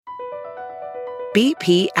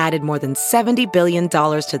BP added more than $70 billion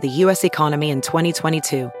to the U.S. economy in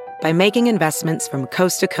 2022 by making investments from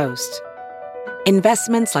coast to coast.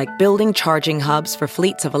 Investments like building charging hubs for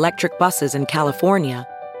fleets of electric buses in California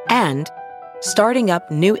and starting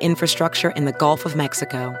up new infrastructure in the Gulf of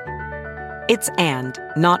Mexico. It's and,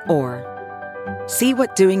 not or. See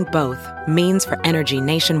what doing both means for energy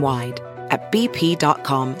nationwide at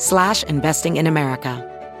bp.com/investing in America.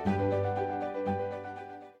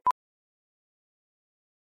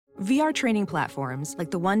 VR training platforms,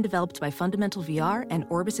 like the one developed by Fundamental VR and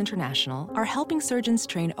Orbis International, are helping surgeons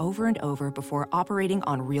train over and over before operating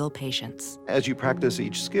on real patients. As you practice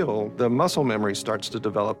each skill, the muscle memory starts to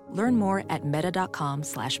develop. Learn more at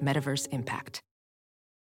meta.com/metaverseimpact.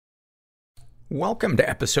 Welcome to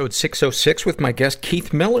episode 606 with my guest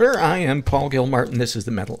Keith Miller. I am Paul Gilmartin. This is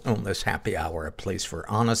the Mental Illness Happy Hour, a place for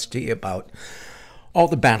honesty about all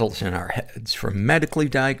the battles in our heads, from medically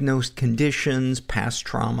diagnosed conditions, past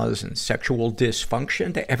traumas, and sexual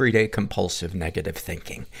dysfunction to everyday compulsive negative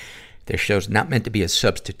thinking. This show's not meant to be a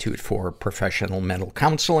substitute for professional mental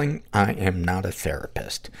counseling. I am not a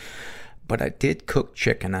therapist. But I did cook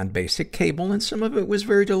chicken on basic cable, and some of it was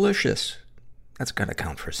very delicious. That's gotta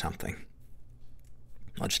count for something.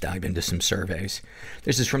 Let's dive into some surveys.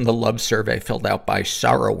 This is from the Love Survey filled out by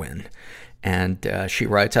Sarowin. And she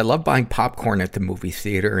writes, I love buying popcorn at the movie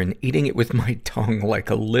theater and eating it with my tongue like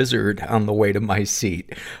a lizard on the way to my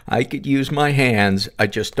seat. I could use my hands, I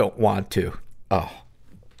just don't want to. Oh,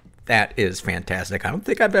 that is fantastic. I don't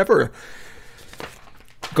think I've ever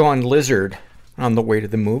gone lizard on the way to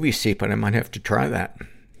the movie seat, but I might have to try that.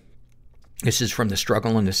 This is from the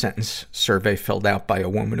Struggle in a Sentence survey filled out by a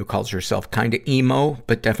woman who calls herself kind of emo,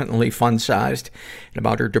 but definitely fun-sized. And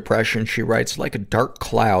about her depression, she writes, like a dark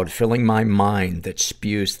cloud filling my mind that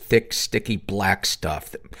spews thick, sticky black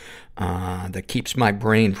stuff that keeps my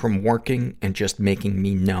brain from working and just making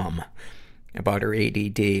me numb. About her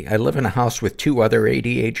ADD, I live in a house with two other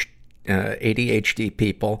ADHD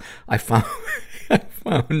people. I found a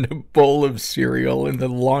bowl of cereal in the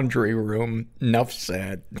laundry room. Enough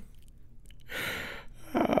said.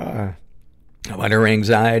 About her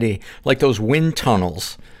anxiety, like those wind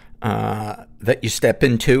tunnels that you step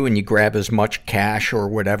into and you grab as much cash or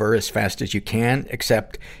whatever as fast as you can,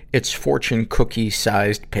 except it's fortune cookie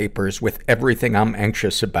sized papers with everything I'm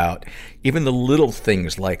anxious about, even the little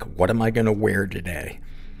things like what am I going to wear today.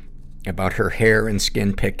 About her hair and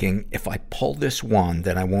skin picking, if I pull this one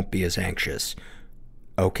then I won't be as anxious.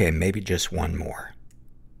 Okay, maybe just one more.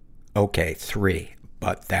 Okay, 3.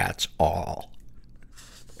 But that's all.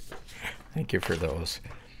 Thank you for those.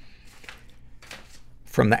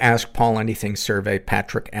 From the Ask Paul Anything survey,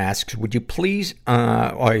 Patrick asks, would you please,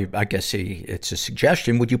 I guess it's a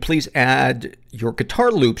suggestion, would you please add your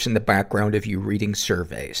guitar loops in the background of you reading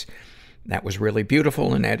surveys? That was really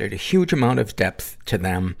beautiful and added a huge amount of depth to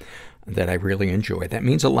them that I really enjoy. That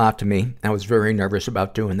means a lot to me. I was very nervous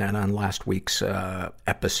about doing that on last week's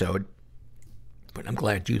episode. But I'm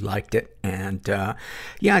glad you liked it. And,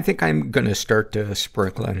 yeah, I think I'm gonna start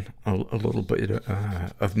sprinkling a little bit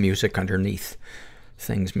of music underneath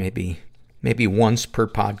things, maybe once per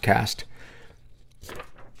podcast,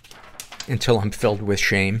 until I'm filled with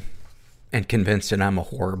shame and convinced that I'm a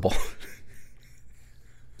horrible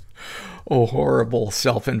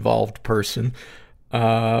self-involved person.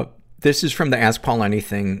 This is from the Ask Paul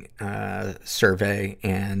Anything survey,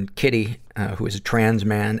 and Kitty, who is a trans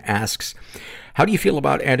man, asks, how do you feel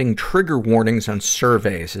about adding trigger warnings on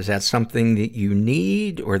surveys? Is that something that you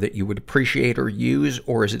need or that you would appreciate or use,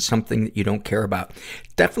 or is it something that you don't care about?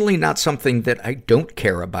 Definitely not something that I don't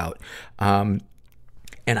care about. And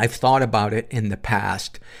I've thought about it in the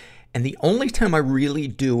past. And the only time I really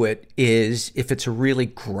do it is if it's a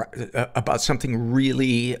really about something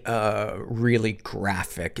really, really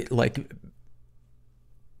graphic, like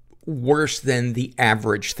worse than the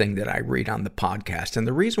average thing that I read on the podcast. And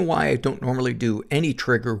the reason why I don't normally do any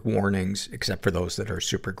trigger warnings, except for those that are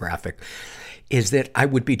super graphic, is that I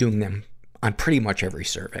would be doing them on pretty much every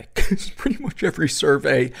survey. Because pretty much every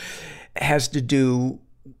survey has to do,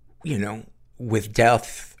 with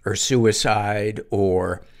death or suicide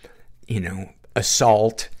or,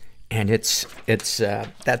 assault. And that's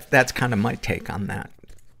kind of my take on that.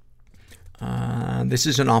 This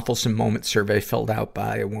is an awfulsome moment survey filled out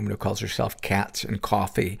by a woman who calls herself Cats and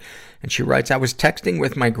Coffee. And she writes, I was texting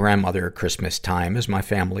with my grandmother at Christmas time, as my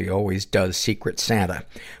family always does Secret Santa.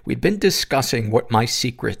 We'd been discussing what my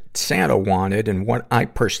Secret Santa wanted and what I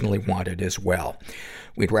personally wanted as well.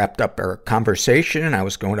 We'd wrapped up our conversation and I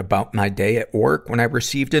was going about my day at work when I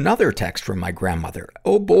received another text from my grandmother.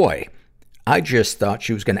 Oh boy. I just thought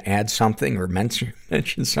she was going to add something or mention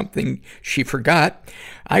something she forgot.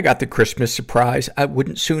 I got the Christmas surprise I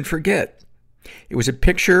wouldn't soon forget. It was a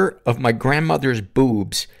picture of my grandmother's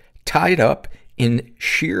boobs tied up in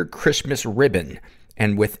sheer Christmas ribbon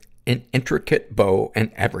and with an intricate bow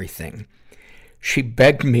and everything. She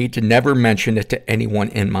begged me to never mention it to anyone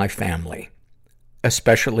in my family,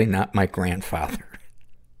 especially not my grandfather.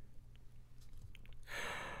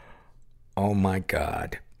 Oh my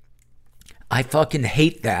God. I fucking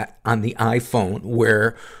hate that on the iPhone,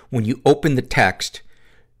 where when you open the text,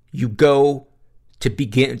 you go to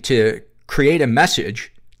begin to create a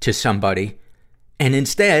message to somebody, and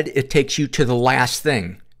instead it takes you to the last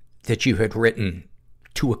thing that you had written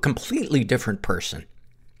to a completely different person.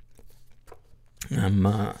 I'm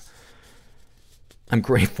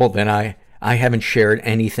grateful that I haven't shared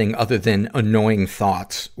anything other than annoying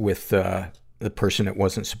thoughts with the person it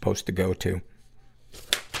wasn't supposed to go to.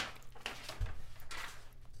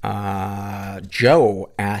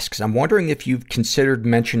 Joe asks, I'm wondering if you've considered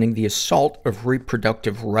mentioning the assault of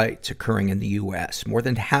reproductive rights occurring in the U.S. More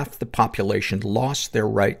than half the population lost their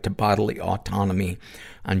right to bodily autonomy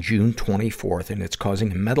on June 24th, and it's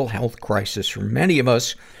causing a mental health crisis for many of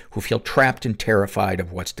us who feel trapped and terrified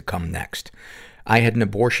of what's to come next. I had an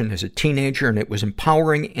abortion as a teenager, and it was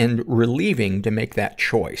empowering and relieving to make that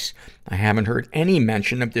choice. I haven't heard any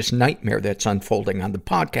mention of this nightmare that's unfolding on the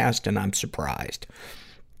podcast, and I'm surprised.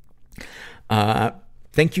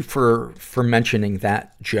 Thank you for mentioning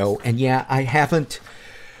that, Joe. And yeah, I haven't,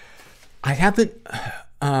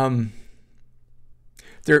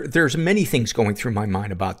 there's many things going through my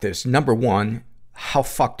mind about this. Number one, how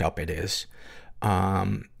fucked up it is.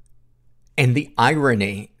 And the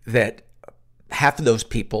irony that half of those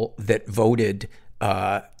people that voted,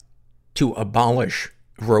 to abolish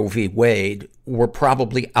Roe v. Wade were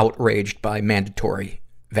probably outraged by mandatory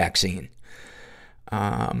vaccine.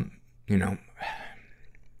 You know,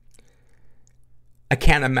 I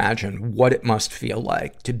can't imagine what it must feel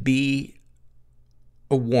like to be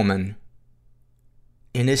a woman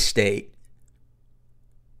in a state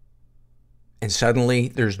and suddenly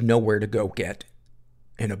there's nowhere to go get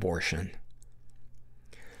an abortion.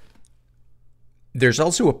 There's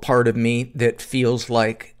also a part of me that feels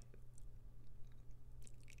like,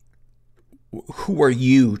 who are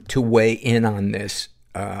you to weigh in on this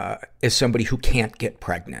as somebody who can't get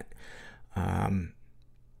pregnant?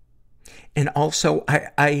 And also,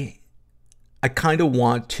 I kind of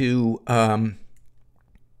want to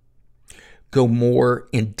go more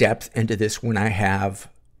in depth into this when I have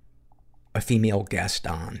a female guest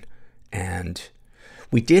on. And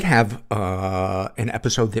we did have an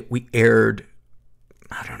episode that we aired,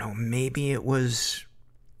 I don't know, maybe it was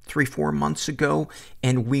 3-4 months ago,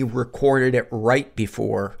 and we recorded it right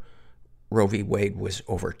before Roe v. Wade was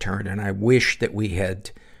overturned. And I wish that we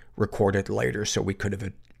had recorded later so we could have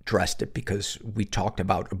addressed it, because we talked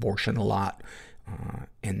about abortion a lot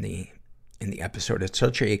in the episode. It's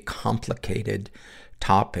such a complicated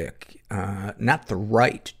topic, not the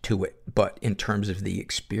right to it, but in terms of the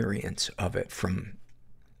experience of it, from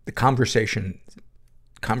the conversations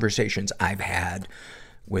I've had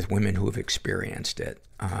with women who have experienced it.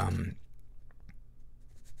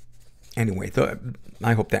 Anyway,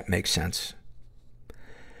 I hope that makes sense.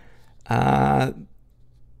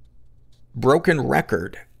 Broken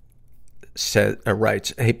Record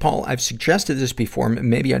writes, Hey Paul, I've suggested this before.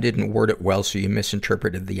 Maybe I didn't word it well so you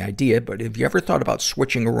misinterpreted the idea, but have you ever thought about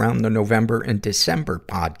switching around the November and December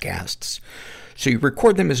podcasts? So you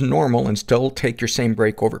record them as normal and still take your same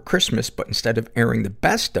break over Christmas, but instead of airing the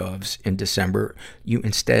best ofs in December, you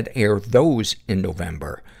instead air those in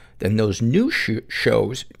November. Then those new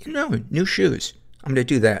shows, new shoes. I'm going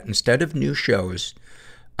to do that. Instead of new shows,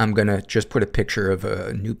 I'm going to just put a picture of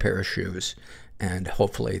a new pair of shoes, and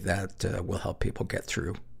hopefully that will help people get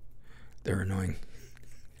through their annoying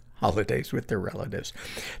holidays with their relatives.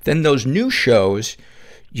 Then those new shows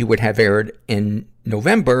you would have aired in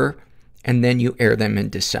November, and then you air them in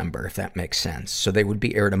December, if that makes sense. So they would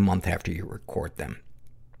be aired a month after you record them.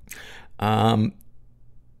 And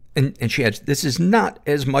she adds, this is not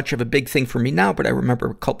as much of a big thing for me now, but I remember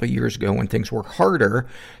a couple of years ago when things were harder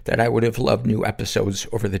that I would have loved new episodes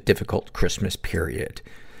over the difficult Christmas period.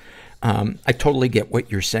 I totally get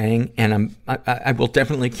what you're saying, and I will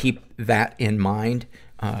definitely keep that in mind.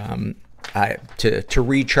 To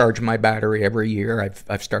recharge my battery every year,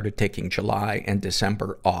 I've started taking July and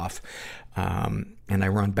December off, and I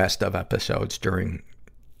run best of episodes during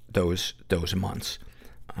those months.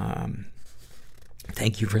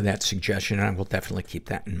 Thank you for that suggestion, and I will definitely keep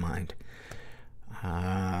that in mind.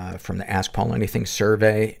 From the Ask Paul Anything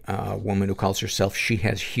survey, a woman who calls herself She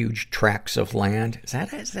Has Huge Tracts of Land.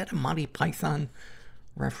 Is that a Monty Python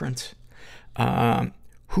reference?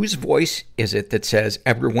 Whose voice is it that says,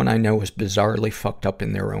 everyone I know is bizarrely fucked up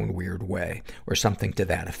in their own weird way? Or something to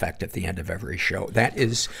that effect at the end of every show. That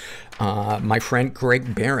is my friend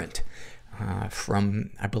Greg Behrendt. From,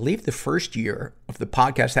 I believe, the first year of the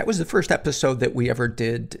podcast. That was the first episode that we ever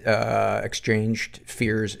did, exchanged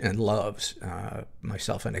fears and loves,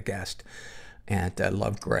 myself and a guest. And I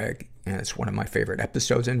love Greg, and it's one of my favorite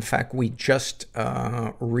episodes. In fact, we just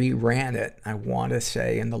reran it, I want to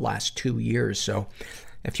say, in the last 2 years. So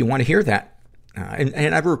if you want to hear that,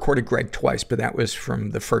 and I've recorded Greg twice, but that was from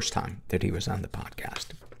the first time that he was on the podcast.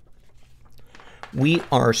 We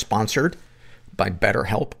are sponsored by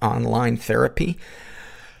BetterHelp Online Therapy.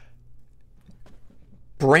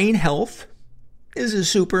 Brain health is a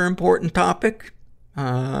super important topic.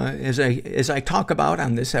 As I talk about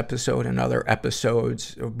on this episode and other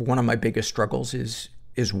episodes, one of my biggest struggles is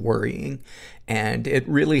worrying. And it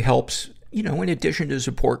really helps, in addition to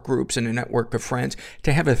support groups and a network of friends,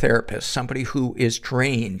 to have a therapist, somebody who is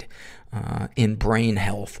trained in brain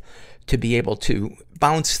health, to be able to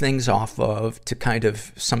bounce things off of, to kind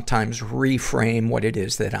of sometimes reframe what it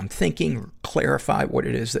is that I'm thinking, or clarify what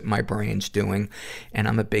it is that my brain's doing. And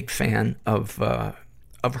I'm a big fan of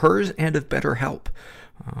hers and of BetterHelp.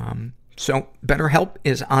 So BetterHelp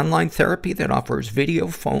is online therapy that offers video,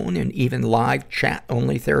 phone, and even live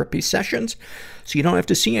chat-only therapy sessions. So you don't have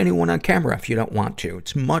to see anyone on camera if you don't want to.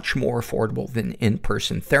 It's much more affordable than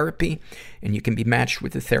in-person therapy, and you can be matched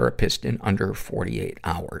with a therapist in under 48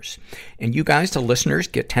 hours. And you guys, the listeners,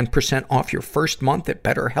 get 10% off your first month at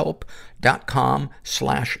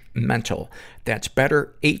BetterHelp.com/mental. That's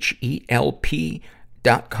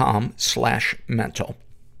BetterHelp.com/mental.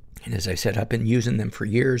 And as I said, I've been using them for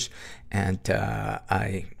years, and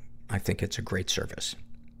I think it's a great service.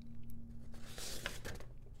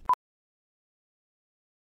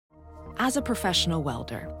 As a professional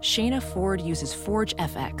welder, Shayna Ford uses Forge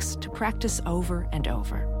FX to practice over and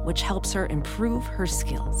over, which helps her improve her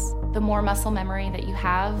skills. The more muscle memory that you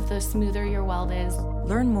have, the smoother your weld is.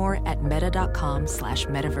 Learn more at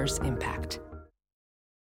meta.com/metaverseimpact.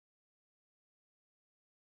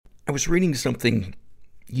 I was reading something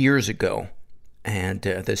years ago, and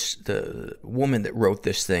the woman that wrote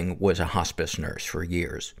this thing was a hospice nurse for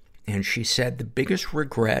years. And she said the biggest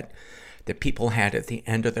regret that people had at the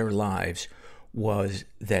end of their lives was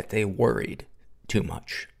that they worried too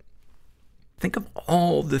much. Think of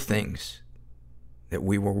all the things that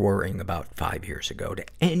we were worrying about 5 years ago. Do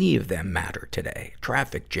any of them matter today?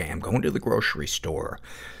 Traffic jam, going to the grocery store,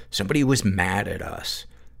 somebody was mad at us,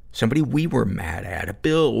 somebody we were mad at, a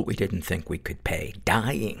bill we didn't think we could pay,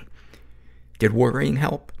 dying. Did worrying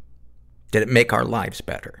help? Did it make our lives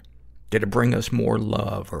better? Did it bring us more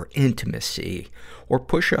love or intimacy, or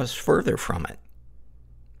push us further from it?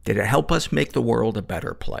 Did it help us make the world a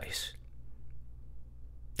better place?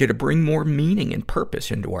 Did it bring more meaning and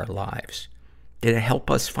purpose into our lives? Did it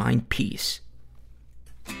help us find peace?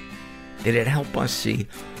 Did it help us see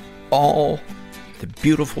all the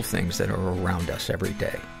beautiful things that are around us every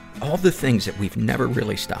day? All the things that we've never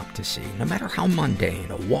really stopped to see, no matter how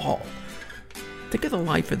mundane, a wall. Think of the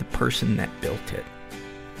life of the person that built it.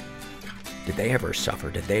 Did they ever suffer?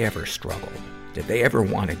 Did they ever struggle? Did they ever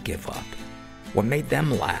want to give up? What made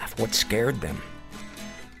them laugh? What scared them?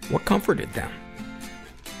 What comforted them?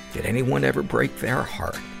 Did anyone ever break their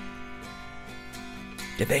heart?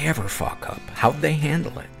 Did they ever fuck up? How'd they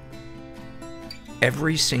handle it?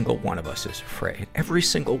 Every single one of us is afraid. Every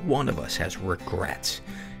single one of us has regrets,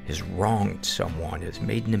 has wronged someone, has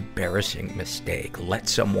made an embarrassing mistake, let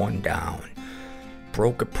someone down,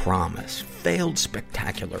 broke a promise, failed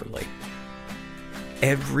spectacularly.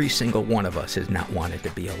 Every single one of us has not wanted to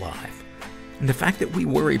be alive. And the fact that we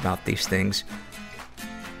worry about these things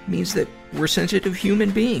means that we're sensitive human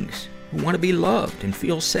beings who want to be loved and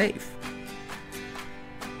feel safe.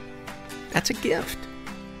 That's a gift.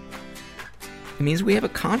 It means we have a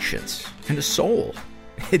conscience and a soul.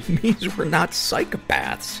 It means we're not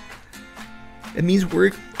psychopaths. It means we're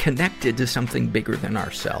connected to something bigger than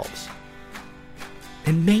ourselves.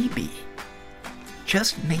 And maybe,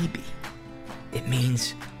 just maybe, it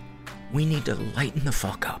means we need to lighten the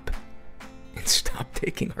fuck up and stop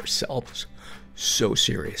taking ourselves so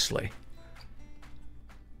seriously.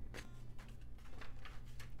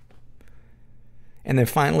 And then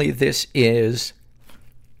finally, this is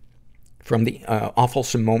from the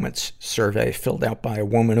Awfulsome Moments survey filled out by a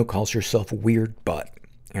woman who calls herself Weird Butt.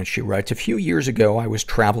 And she writes, a few years ago, I was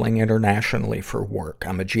traveling internationally for work.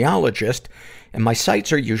 I'm a geologist, and my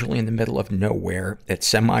sites are usually in the middle of nowhere at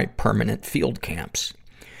semi-permanent field camps.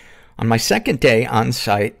 On my second day on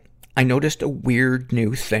site, I noticed a weird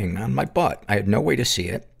new thing on my butt. I had no way to see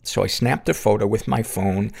it, so I snapped a photo with my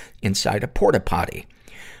phone inside a porta potty.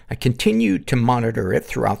 I continued to monitor it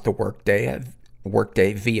throughout the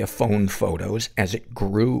workday via phone photos as it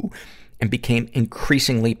grew and became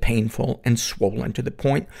increasingly painful and swollen to the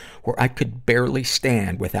point where I could barely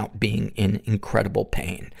stand without being in incredible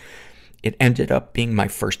pain. It ended up being my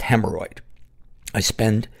first hemorrhoid. I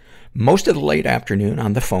spent most of the late afternoon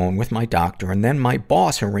on the phone with my doctor and then my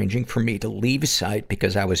boss arranging for me to leave site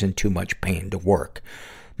because I was in too much pain to work.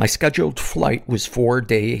 My scheduled flight was 4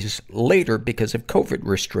 days later because of COVID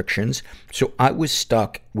restrictions, so I was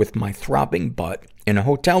stuck with my throbbing butt in a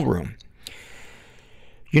hotel room.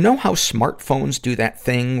 You know how smartphones do that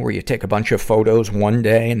thing where you take a bunch of photos one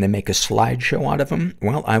day and they make a slideshow out of them?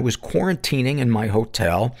 Well, I was quarantining in my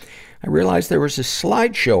hotel. I realized there was a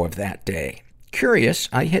slideshow of that day. Curious,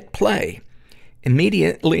 I hit play.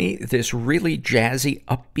 Immediately, this really jazzy,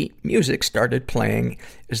 upbeat music started playing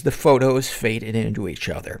as the photos faded into each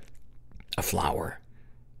other. A flower.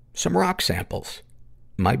 Some rock samples.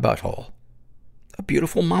 My butthole. A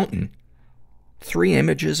beautiful mountain. 3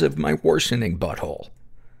 images of my worsening butthole.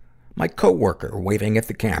 My coworker waving at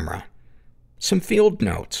the camera. Some field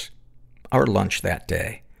notes. Our lunch that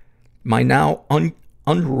day. My now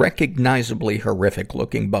unrecognizably horrific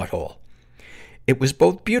looking butthole. It was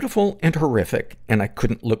both beautiful and horrific, and I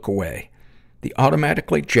couldn't look away. The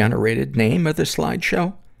automatically generated name of the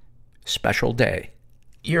slideshow? Special Day.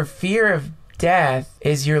 Your fear of death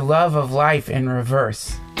is your love of life in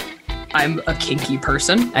reverse. I'm a kinky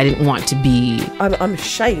person. I didn't want to be I'm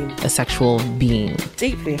ashamed. a sexual being.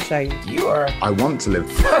 Deeply ashamed. You are I want to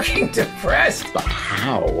live. fucking depressed. But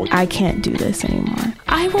how? I can't do this anymore.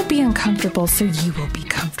 I will be uncomfortable so you will be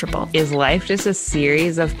comfortable. Is life just a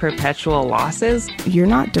series of perpetual losses? You're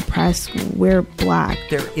not depressed. We're Black.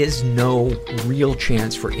 There is no real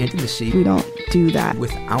chance for intimacy. We don't do that.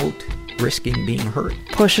 Without risking being hurt.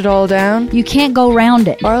 Push it all down. You can't go around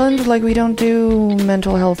it. Ireland, we don't do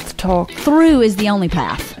mental health talk. Through is the only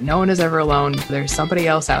path. No one is ever alone. There's somebody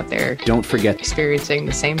else out there. Don't forget experiencing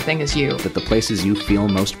the same thing as you. that the places you feel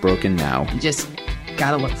most broken now You just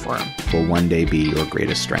gotta look for them. will one day be your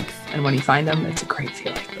greatest strength. And when you find them, it's a great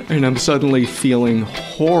feeling. And I'm suddenly feeling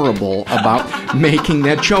horrible about making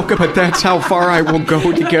that joke, but that's how far I will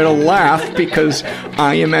go to get a laugh because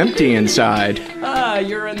I am empty inside.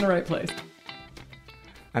 You're in the right place.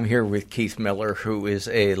 I'm here with Keith Miller, who is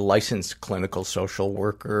a licensed clinical social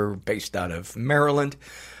worker based out of Maryland.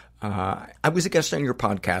 I was a guest on your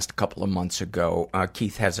podcast a couple of months ago.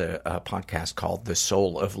 Keith has a podcast called The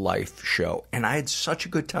Soul of Life Show, and I had such a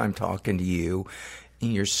good time talking to you.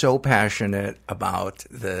 And you're so passionate about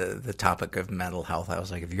the topic of mental health. I was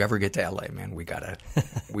like, if you ever get to LA, man, we gotta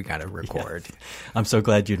record. Yeah. I'm so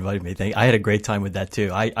glad you invited me. I had a great time with that too.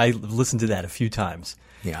 I listened to that a few times.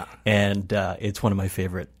 Yeah, and it's one of my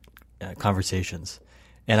favorite conversations.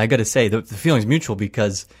 And I got to say, the feeling's mutual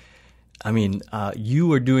because, I mean,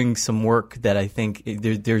 you are doing some work that I think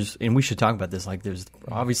there's, and we should talk about this. There's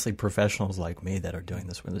obviously professionals like me that are doing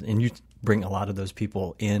this, and you bring a lot of those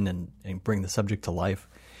people in and bring the subject to life.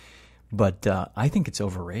 But I think it's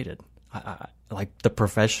overrated. Like the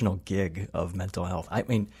professional gig of mental health. I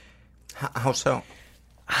mean, how so?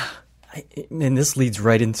 And this leads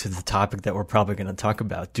right into the topic that we're probably going to talk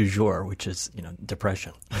about du jour, which is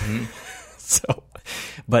depression. Mm-hmm.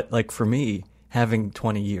 But for me, having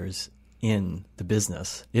 20 years in the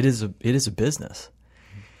business, it is a business,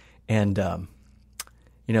 and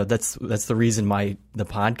that's the reason the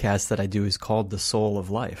podcast that I do is called The Soul of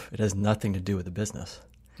Life. It has nothing to do with the business,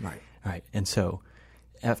 right. And so,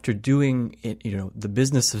 after doing it, the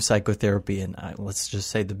business of psychotherapy and let's just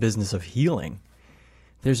say the business of healing,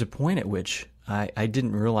 there's a point at which I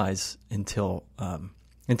didn't realize until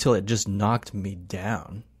it just knocked me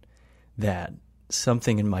down that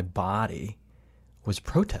something in my body was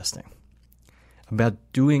protesting about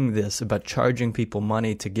doing this, about charging people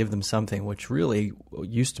money to give them something which really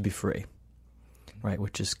used to be free, right?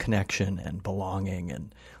 Which is connection and belonging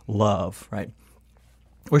and love, right?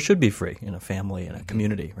 Or should be free in a family and a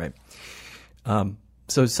community, right?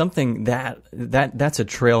 So something that's a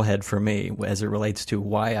trailhead for me as it relates to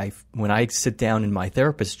why when I sit down in my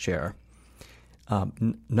therapist chair,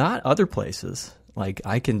 not other places, like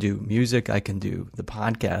I can do music, I can do the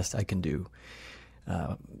podcast, I can do,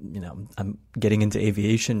 I'm getting into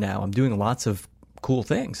aviation now. I'm doing lots of cool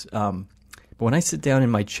things. But when I sit down in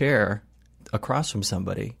my chair across from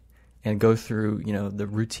somebody, and go through, the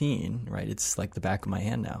routine, right? It's like the back of my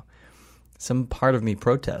hand now. Some part of me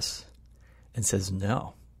protests and says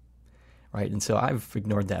no, right? And so I've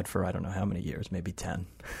ignored that for I don't know how many years, maybe 10.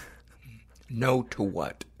 No to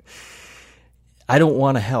what? I don't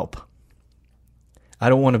want to help. I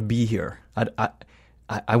don't want to be here.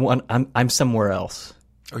 I'm somewhere else.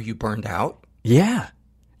 Are you burned out? Yeah,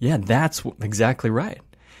 that's exactly right.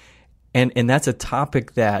 And that's a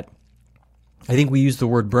topic that I think we use the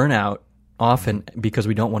word burnout often because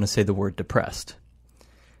we don't want to say the word depressed.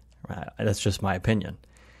 Right? That's just my opinion.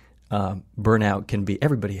 Burnout can be,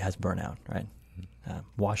 everybody has burnout, right?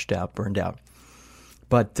 Washed out, burned out.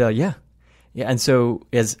 But yeah. And so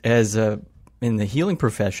as in the healing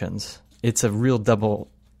professions, it's a double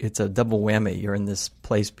whammy. You're in this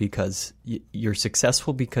place because you're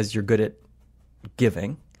successful because you're good at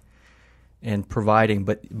giving and providing,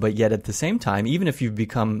 but yet at the same time, even if you've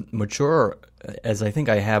become mature, as I think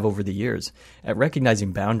I have over the years, at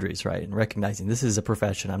recognizing boundaries, right, and recognizing this is a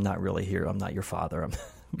profession. I'm not really here. I'm not your father. I'm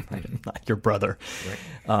not your brother.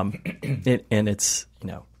 Right. And it's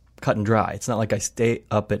cut and dry. It's not like I stay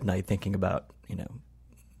up at night thinking about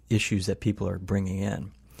issues that people are bringing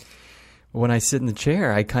in. When I sit in the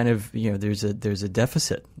chair, I kind of there's a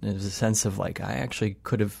deficit. There's a sense of like I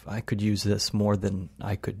could use this more than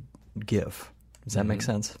I could give. Does that make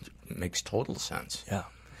sense? It makes total sense. Yeah.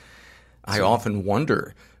 I often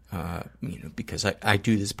wonder, because I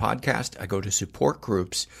do this podcast, I go to support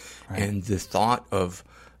groups, right. And the thought of,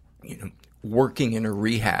 working in a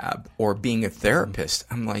rehab or being a therapist,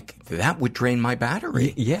 I'm like, that would drain my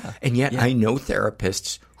battery. Yeah. And yet I know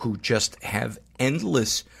therapists who just have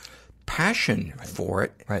endless passion for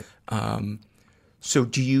it. Right. So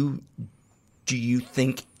do you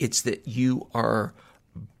think it's that you are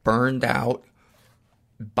burned out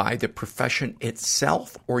by the profession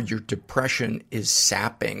itself, or your depression is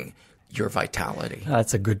sapping your vitality?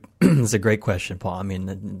 That's a great question, Paul. I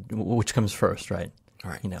mean, which comes first, right? All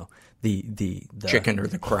right. The chicken or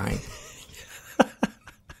the crying?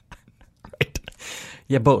 Right.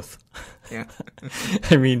 Yeah, both. Yeah.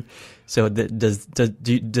 I mean, so does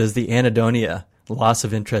the anhedonia, loss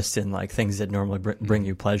of interest in like things that normally bring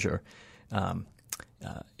you pleasure,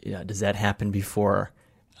 does that happen before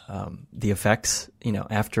the effects?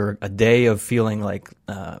 After a day of feeling like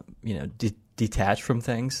detached from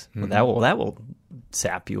things, that will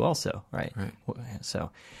sap you also, right? Right. So,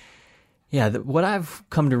 yeah, what I've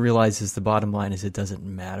come to realize is the bottom line is it doesn't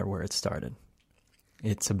matter where it started.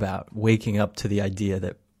 It's about waking up to the idea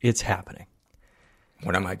that it's happening.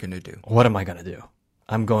 What am I going to do? What am I going to do?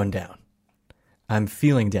 I'm going down. I'm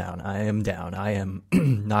feeling down. I am down. I am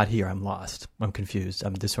not here. I'm lost. I'm confused.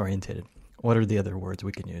 I'm disorientated. What are the other words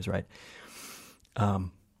we can use, right?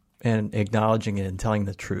 And acknowledging it and telling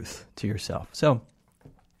the truth to yourself. So,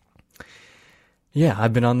 yeah,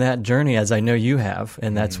 I've been on that journey, as I know you have,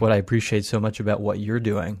 and that's what I appreciate so much about what you're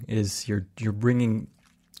doing. Is you're bringing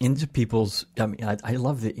into people's. I mean, I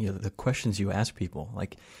love the questions you ask people.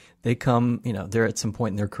 Like they come, they're at some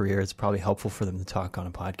point in their career. It's probably helpful for them to talk on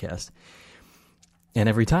a podcast. And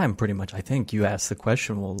every time, pretty much, I think you ask the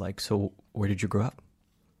question, well, like, so where did you grow up?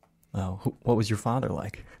 What was your father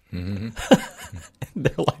like? Mm-hmm.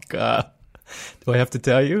 They're like, do I have to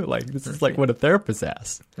tell you? Like, this is like what a therapist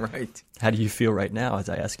asks. Right. How do you feel right now as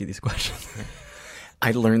I ask you these questions?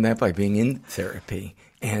 I learned that by being in therapy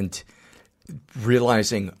and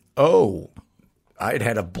realizing, I'd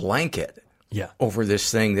had a blanket over this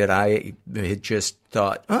thing that I had just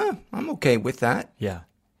thought, I'm okay with that. Yeah.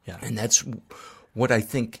 And that's what I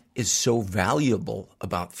think is so valuable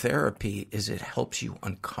about therapy is it helps you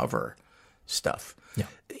uncover stuff. Yeah.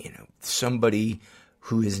 Somebody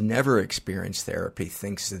who has never experienced therapy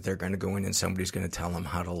thinks that they're going to go in and somebody's going to tell them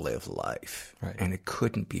how to live life. Right. And it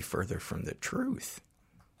couldn't be further from the truth.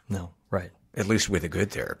 No, right. At least with a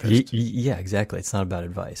good therapist. Yeah, exactly. It's not about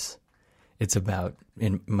advice. It's about,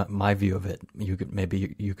 in my view of it, you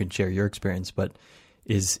can share your experience, but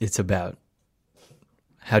it's about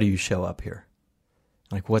how do you show up here?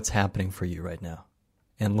 Like what's happening for you right now?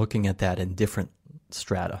 And looking at that in different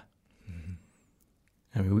strata.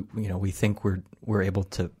 I mean, we think we're able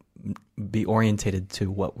to be orientated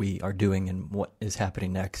to what we are doing and what is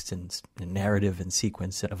happening next in narrative and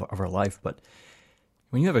sequence of our life. But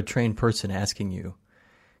when you have a trained person asking you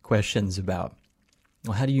questions about,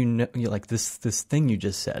 well, how do you know, like this thing you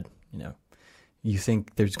just said, you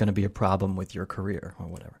think there's going to be a problem with your career or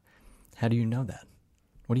whatever. How do you know that?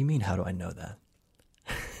 What do you mean, how do I know that?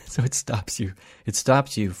 So it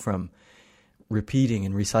stops you from repeating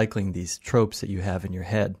and recycling these tropes that you have in your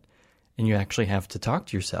head, and you actually have to talk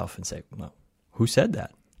to yourself and say, well, who said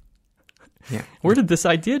that? Yeah. Where did this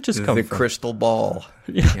idea just come from? The crystal ball.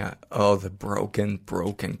 Yeah. Oh, the broken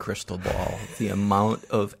crystal ball. The amount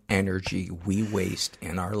of energy we waste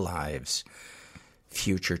in our lives.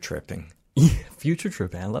 Future tripping. Yeah, future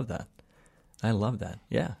tripping. I love that.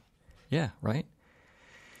 Yeah. Yeah, right?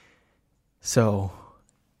 So,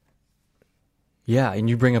 yeah, and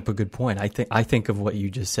you bring up a good point. I think of what you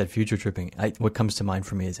just said, future tripping. What comes to mind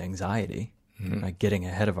for me is anxiety, like getting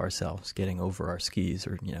ahead of ourselves, getting over our skis,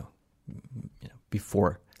 or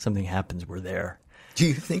before something happens, we're there. Do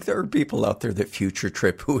you think there are people out there that future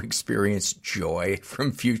trip who experience joy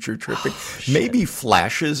from future tripping? Maybe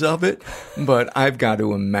flashes of it, but I've got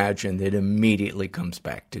to imagine that immediately comes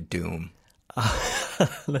back to doom.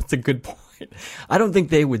 That's a good point. I don't think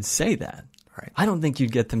they would say that. Right. I don't think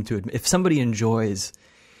you'd get them to admit. If somebody enjoys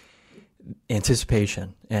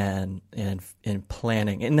anticipation and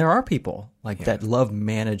planning, and there are people like that love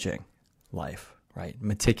managing life, right?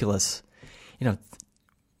 Meticulous.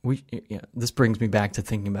 This brings me back to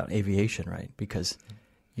thinking about aviation, right? Because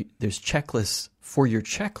there's checklists for your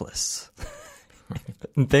checklists.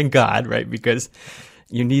 And thank God, right? Because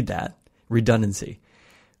you need that redundancy.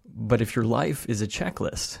 But if your life is a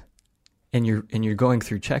checklist, and you're going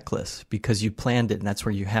through checklists because you planned it, and that's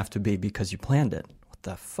where you have to be because you planned it, what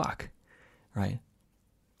the fuck, right?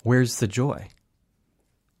 Where's the joy?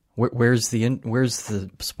 Where's the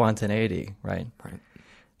spontaneity, right? Right.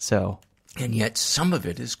 So, and yet some of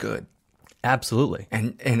it is good. Absolutely.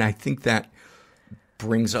 And I think that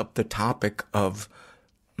brings up the topic of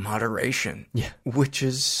moderation, which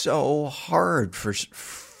is so hard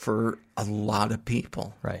for a lot of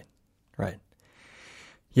people. Right.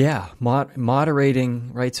 Yeah,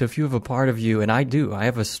 moderating, right? So if you have a part of you, and I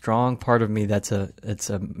have a strong part of me that's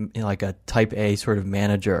like a type A sort of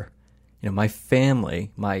manager. My family,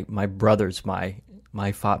 my brothers, my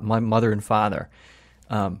mother and father,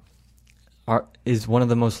 is one of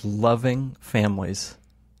the most loving families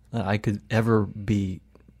that I could ever be,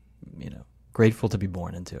 grateful to be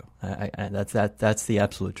born into. That's the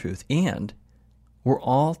absolute truth. And we're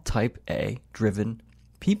all type A driven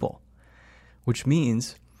people, which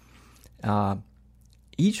means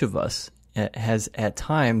each of us has at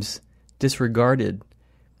times disregarded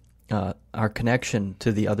our connection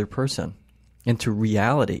to the other person and to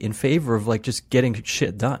reality in favor of like just getting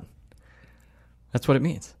shit done. That's what it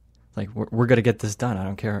means. Like we're going to get this done. I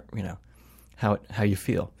don't care, how you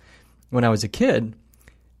feel. When I was a kid,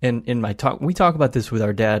 and in my talk, we talk about this with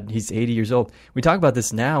our dad. He's 80 years old. We talk about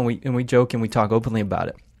this now, and we joke and we talk openly about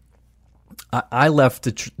it. I left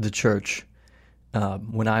the church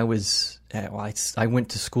when I was. I went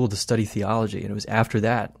to school to study theology, and it was after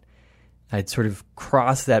that I'd sort of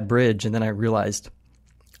crossed that bridge, and then I realized,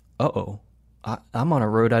 I'm on a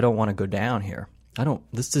road I don't want to go down here.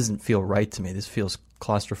 This doesn't feel right to me. This feels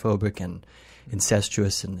claustrophobic and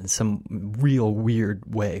incestuous and in some real weird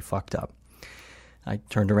way fucked up. I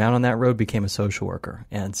turned around on that road, became a social worker,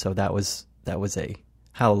 and so that was a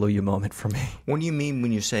hallelujah moment for me. What do you mean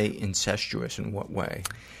when you say incestuous? In what way?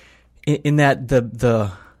 In that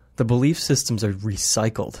the belief systems are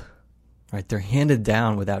recycled, right? They're handed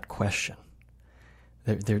down without question.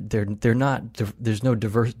 They're not. There's no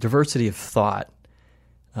diversity of thought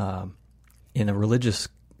in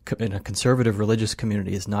a conservative religious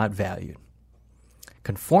community is not valued.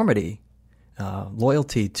 Conformity,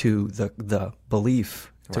 loyalty to the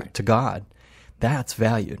belief to God, that's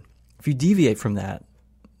valued. If you deviate from that,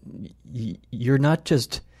 you're not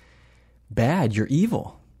just bad, you're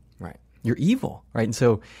evil. Right. You're evil, right? And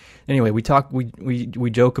so, anyway, we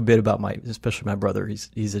joke a bit about especially my brother.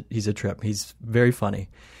 He's a trip. He's very funny.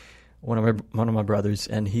 One of my brothers,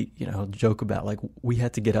 and he'll joke about like we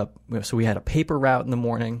had to get up. So we had a paper route in the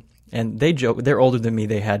morning, and they joke. They're older than me.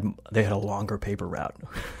 They had a longer paper route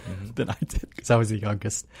than I did because I was the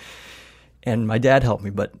youngest. And my dad helped me,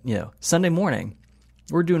 but Sunday morning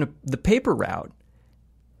we're doing the paper route,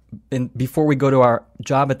 and before we go to our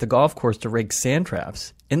job at the golf course to rig sand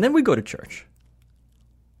traps, and then we go to church.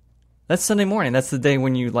 That's Sunday morning. That's the day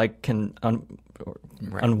when you like can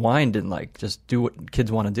unwind and like just do what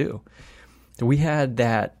kids want to do. So we had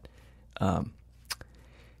that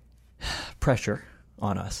pressure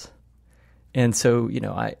on us, and so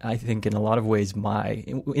I think in a lot of ways,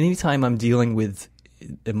 anytime I'm dealing with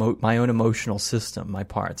my own emotional system, my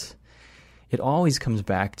parts, it always comes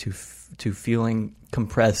back to feeling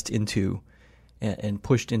compressed into and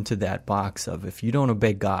pushed into that box of if you don't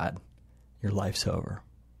obey God, your life's over.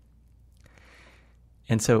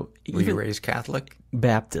 And so, were you raised Catholic?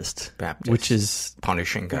 Baptist, which is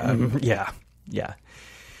punishing God. Yeah.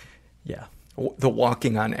 The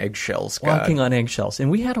walking on eggshells, God. Walking on eggshells.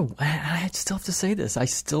 And I still have to say this, I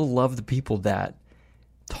still love the people that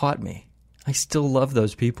taught me. I still love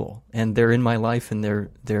those people, and they're in my life, and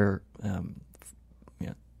they're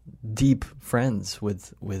deep friends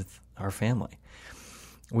with our family.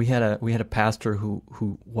 We had a pastor who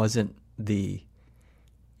is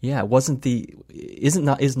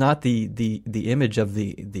not the image of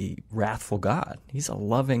the wrathful God. He's a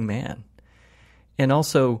loving man, and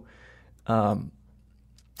also,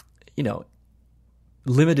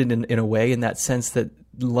 limited in a way, in that sense that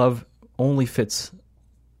love only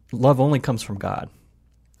comes from God.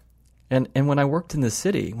 And when I worked in the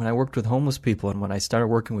city, when I worked with homeless people, and when I started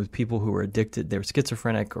working with people who were addicted, they were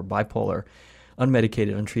schizophrenic or bipolar,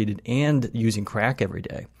 unmedicated, untreated, and using crack every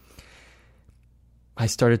day, I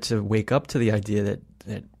started to wake up to the idea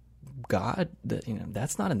that God,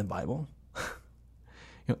 that's not in the Bible.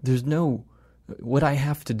 There's no, what I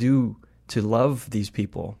have to do to love these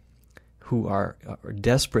people who are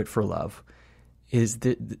desperate for love is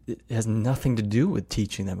that it has nothing to do with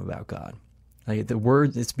teaching them about God. Like the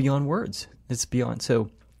word, it's beyond words. It's beyond. So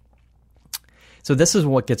this is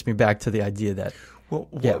what gets me back to the idea that.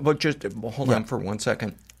 But just hold on for 1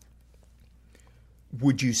 second.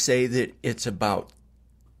 Would you say that it's about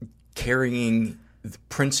carrying the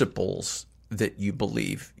principles that you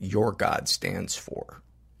believe your God stands for?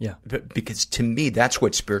 Yeah. Because to me, that's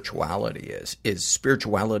what spirituality is.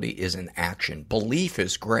 Spirituality is an action. Belief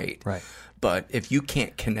is great. Right. But if you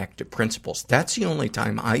can't connect to principles, that's the only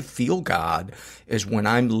time I feel God, is when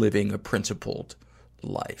I'm living a principled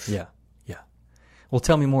life. Yeah. Yeah. Well,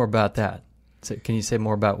 tell me more about that. So can you say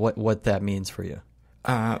more about what that means for you?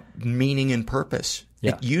 Meaning and purpose.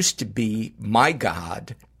 Yeah. It used to be my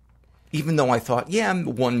God, even though I thought,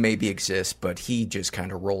 one maybe exists, but he just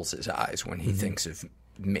kind of rolls his eyes when he thinks of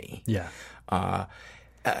me. Yeah.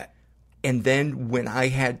 And then when I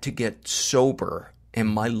had to get sober and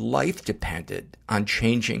my life depended on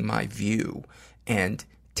changing my view and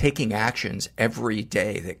taking actions every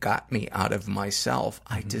day that got me out of myself,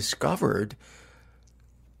 I discovered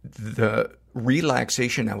the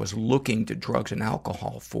relaxation I was looking to drugs and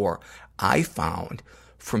alcohol for, I found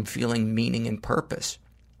from feeling meaning and purpose.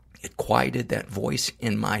 It quieted that voice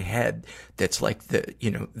in my head that's like the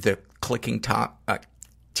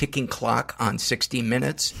ticking clock on 60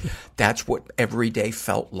 Minutes. That's what every day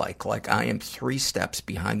felt like. Like I am 3 steps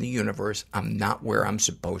behind the universe. I'm not where I'm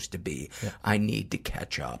supposed to be. Yeah. I need to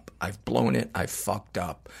catch up. I've blown it. I've fucked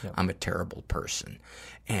up. Yeah. I'm a terrible person.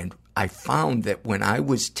 And I found that when I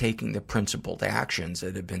was taking the principled actions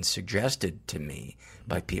that had been suggested to me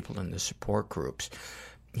by people in the support groups,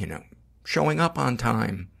 showing up on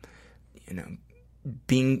time,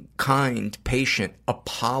 being kind, patient,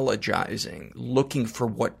 apologizing, looking for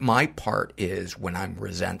what my part is when I'm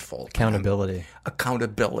resentful.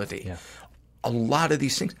 Accountability. Yeah. A lot of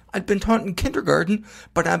these things I'd been taught in kindergarten,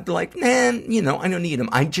 but I'm like, I don't need them.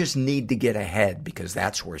 I just need to get ahead because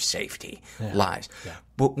that's where safety lies. Yeah.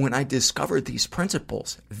 But when I discovered these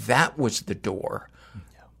principles, that was the door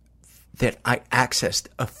that I accessed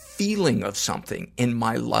a feeling of something in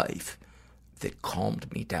my life that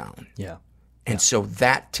calmed me down. Yeah. And so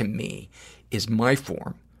that, to me, is my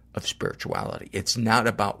form of spirituality. It's not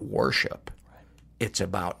about worship. Right. It's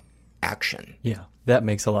about action. Yeah, that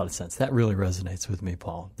makes a lot of sense. That really resonates with me,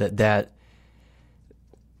 Paul. That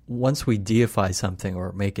once we deify something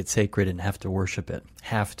or make it sacred and have to worship it,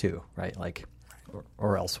 right? Like,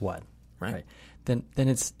 or else what? Right. Then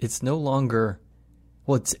it's no longer.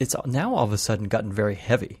 Well, it's now all of a sudden gotten very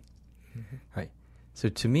heavy, right? So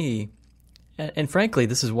to me. And frankly,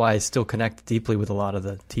 this is why I still connect deeply with a lot of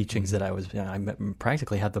the teachings that I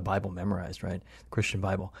practically had the Bible memorized, right? The Christian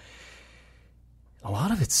Bible. A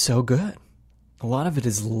lot of it's so good. A lot of it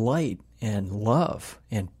is light and love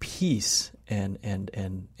and peace and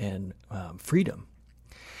freedom.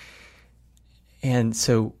 And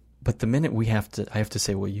so, but the minute I have to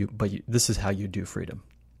say, this is how you do freedom.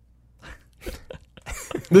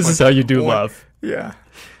 This is how you do love. Yeah.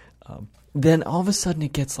 Then all of a sudden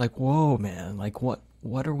it gets like, whoa, man, like what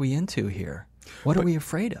are we into here? What are we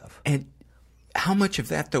afraid of? And how much of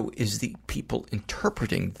that, though, is the people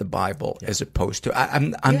interpreting the Bible as opposed to,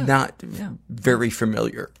 I'm not very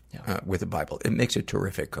familiar with the Bible. It makes a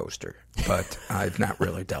terrific coaster, but I've not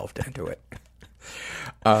really delved into it.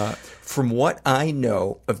 From what I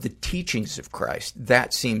know of the teachings of Christ,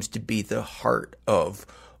 that seems to be the heart of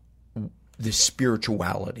the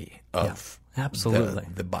spirituality of absolutely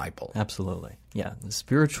the Bible. Absolutely. Yeah. The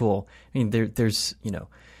spiritual, there's,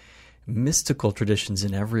 mystical traditions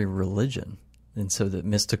in every religion. And so the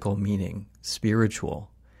mystical meaning spiritual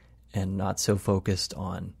and not so focused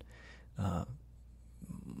on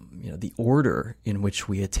the order in which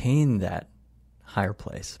we attain that higher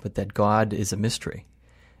place, but that God is a mystery.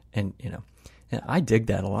 And, and I dig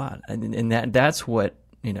that a lot. And that's what,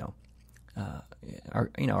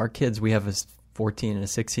 our kids, we have a 14 and a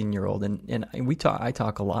 16-year-old, and I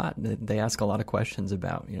talk a lot. They ask a lot of questions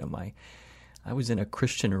about, I was in a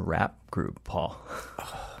Christian rap group, Paul.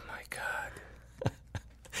 Oh my God.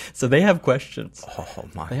 So they have questions. Oh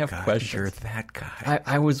my God. They have questions. You're that guy.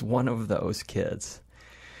 I was one of those kids.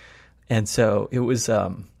 And so it was,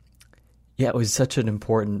 it was such an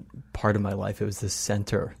important part of my life. It was the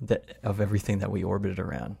center of everything that we orbited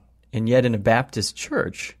around. And yet in a Baptist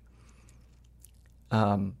church,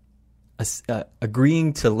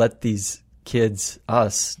 agreeing to let these kids,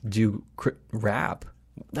 us, do rap,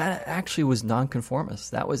 that actually was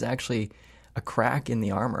nonconformist. That was actually a crack in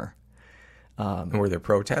the armor. And were there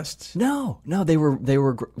protests? No, they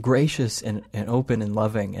were gracious and open and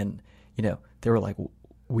loving, and they were like,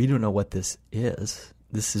 we don't know what this is.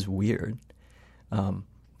 This is weird,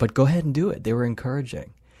 but go ahead and do it. They were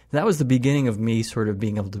encouraging. And that was the beginning of me sort of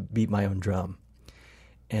being able to beat my own drum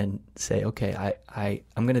and say, okay,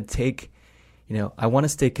 I'm going to take, I want to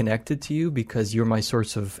stay connected to you because you're my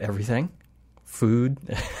source of everything, food,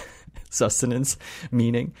 sustenance,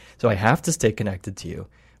 meaning. So I have to stay connected to you,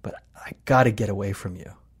 but I got to get away from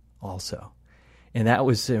you also. And that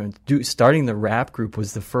was, starting the rap group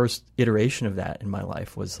was the first iteration of that in my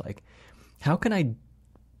life, was like, how can I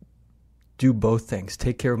do both things,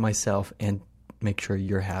 take care of myself and make sure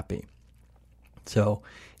you're happy? So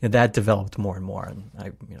that developed more and more, and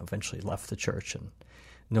I eventually left the church and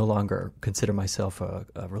no longer consider myself a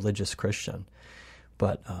religious Christian.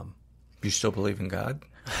 But you still believe in God?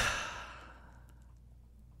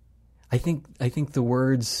 I think the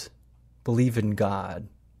words "believe in God"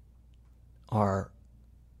 are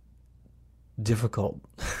difficult.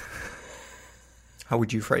 How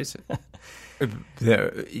would you phrase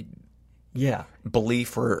it? Yeah,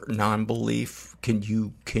 belief or non-belief. Can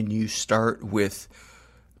you start with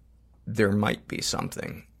there might be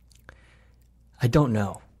something? I don't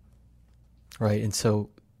know, right? And so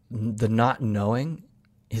the not knowing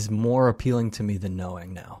is more appealing to me than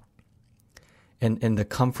knowing now. And the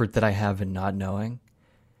comfort that I have in not knowing,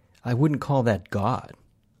 I wouldn't call that God.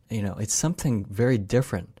 It's something very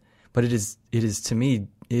different. But it is to me,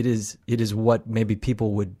 it is what maybe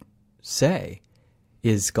people would say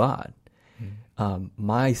is God.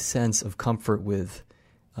 My sense of comfort with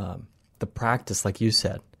the practice, like you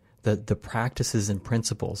said, the practices and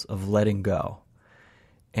principles of letting go,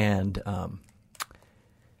 and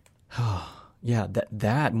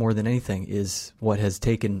that more than anything is what has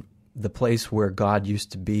taken the place where God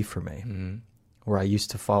used to be for me, where I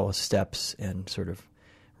used to follow steps and sort of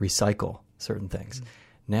recycle certain things.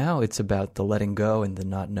 Now it's about the letting go and the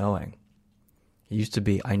not knowing. It used to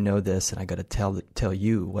be, I know this, and I got to tell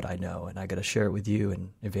you what I know, and I got to share it with you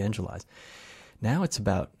and evangelize. Now it's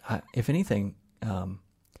about, if anything,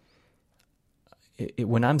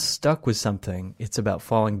 when I'm stuck with something, it's about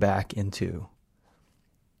falling back into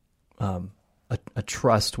a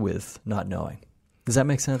trust with not knowing. Does that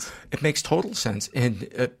make sense? It makes total sense,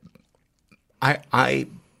 and I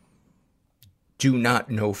do not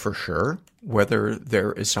know for sure whether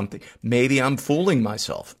there is something. Maybe I'm fooling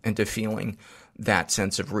myself into feeling that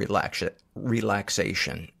sense of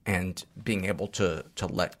relaxation and being able to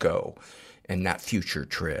let go and not future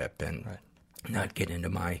trip and not get into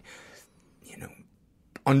my,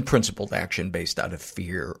 unprincipled action based out of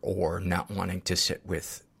fear or not wanting to sit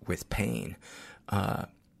with pain.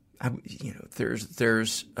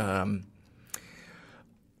 There's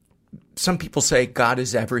some people say God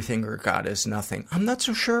is everything or God is nothing. I'm not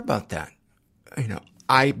so sure about that.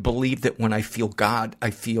 I believe that when I feel God,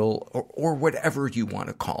 I feel, or whatever you want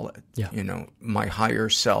to call it, my higher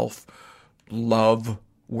self, love,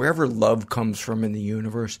 wherever love comes from in the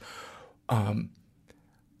universe, I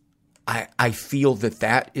feel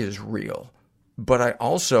that is real. But I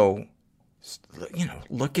also,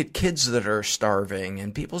 look at kids that are starving,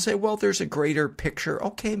 and people say, well, there's a greater picture.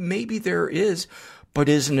 Okay, maybe there is, but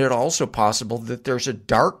isn't it also possible that there's a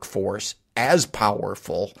dark force as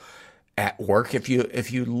powerful at work? If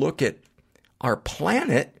you look at our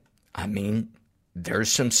planet,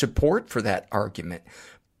 there's some support for that argument.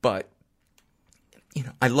 But,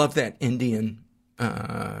 I love that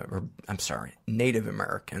Native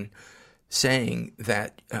American saying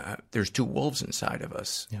that there's two wolves inside of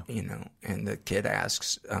us, and the kid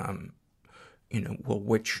asks, well,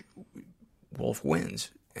 which wolf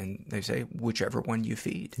wins? And they say, whichever one you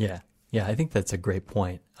feed. Yeah, I think that's a great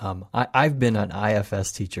point. I've been an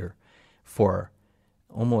IFS teacher for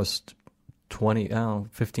almost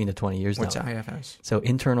 15 to 20 years What's now. What's IFS? So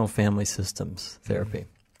internal family systems therapy.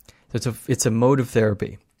 So it's a mode of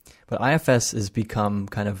therapy. But IFS has become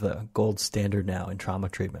kind of the gold standard now in trauma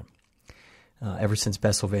treatment. Ever since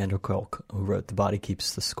Bessel van der Kolk, who wrote The Body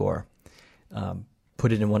Keeps the Score,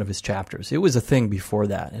 put it in one of his chapters. It was a thing before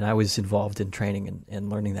that, and I was involved in training and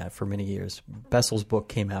learning that for many years. Bessel's book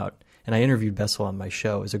came out, and I interviewed Bessel on my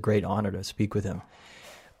show. It was a great honor to speak with him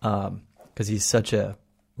because he's such a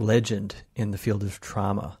legend in the field of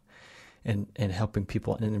trauma and helping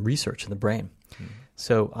people and in research in the brain.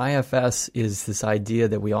 So IFS is this idea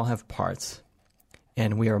that we all have parts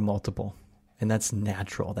and we are multiple, and that's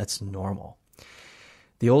natural, that's normal.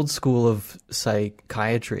 The old school of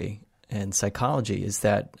psychiatry and psychology is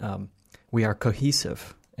that we are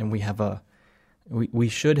cohesive and we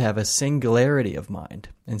should have a singularity of mind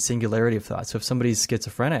and singularity of thought. So if somebody's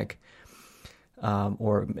schizophrenic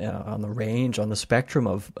or on the range, on the spectrum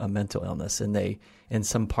of mental illness, and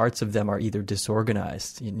some parts of them are either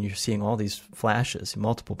disorganized, and you're seeing all these flashes,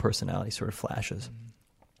 multiple personality sort of flashes.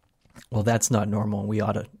 Well, that's not normal, and we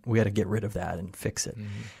ought to get rid of that and fix it.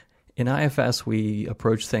 In IFS, we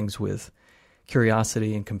approach things with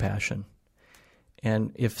curiosity and compassion.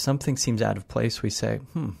 And if something seems out of place, we say,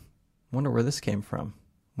 wonder where this came from.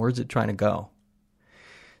 Where's it trying to go?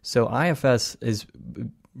 So IFS has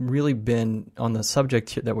really been on the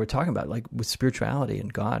subject that we're talking about, like with spirituality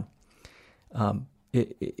and God.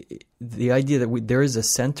 The idea that there is a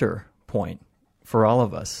center point for all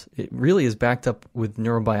of us, it really is backed up with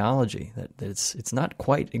neurobiology, that it's not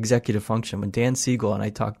quite executive function. When Dan Siegel, and I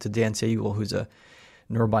talked to Dan Siegel, who's a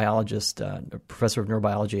neurobiologist, a professor of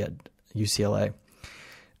neurobiology at UCLA,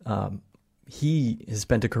 he has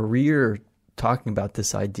spent a career talking about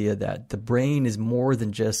this idea that the brain is more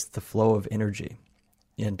than just the flow of energy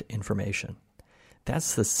and information.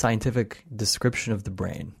 That's the scientific description of the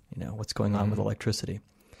brain, what's going on with electricity.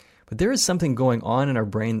 But there is something going on in our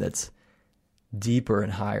brain that's deeper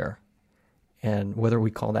and higher. And whether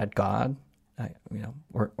we call that God,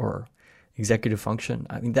 or executive function,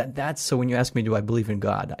 that's so when you ask me, do I believe in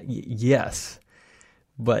God? Yes,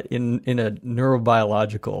 but in a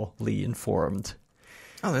neurobiologically informed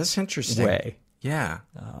that's interesting. way. Yeah.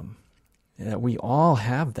 That we all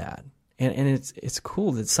have that. And it's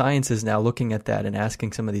cool that science is now looking at that and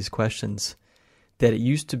asking some of these questions that it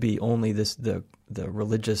used to be only the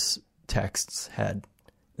religious texts had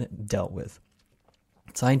dealt with.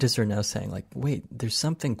 Scientists are now saying, like, wait, there's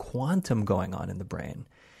something quantum going on in the brain,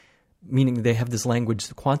 meaning they have this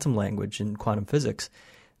language, quantum language in quantum physics,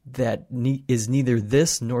 that is neither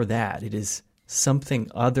this nor that. It is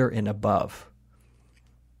something other and above.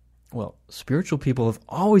 Well, spiritual people have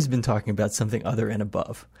always been talking about something other and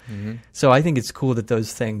above. So I think it's cool that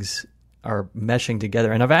those things are meshing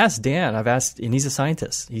together. And I've asked Dan, and he's a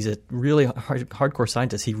scientist. He's a really hardcore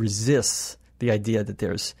scientist. He resists the idea that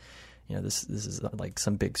there's, this is like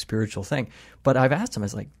some big spiritual thing. But I've asked him, I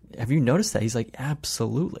was like, have you noticed that? He's like,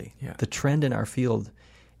 absolutely. Yeah. The trend in our field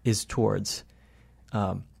is towards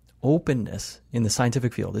openness, in the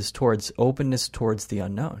scientific field, is towards openness towards the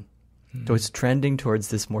unknown. So it's trending towards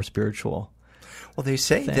this more spiritual. Well, they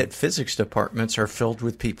say thing. that physics departments are filled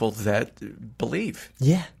with people that believe.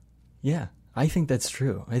 Yeah. I think that's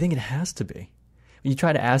true. I think it has to be. You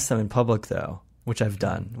try to ask them in public, though, which I've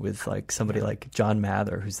done with like somebody like John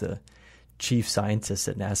Mather, who's the chief scientist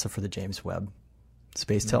at NASA for the James Webb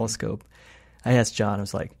Space Telescope. I asked John, I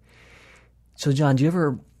was like, so John, do you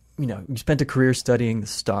ever, you spent a career studying the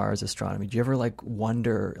stars, astronomy. Do you ever like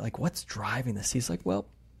wonder, like, what's driving this? He's like, well,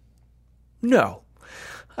 no,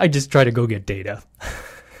 I just try to go get data.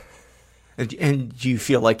 And do you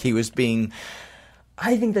feel like he was being...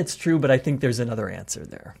 I think that's true, but I think there's another answer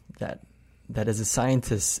there, that as a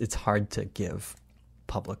scientist, it's hard to give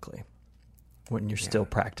publicly when you're still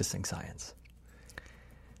practicing science.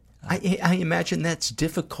 I imagine that's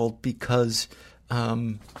difficult because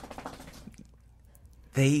they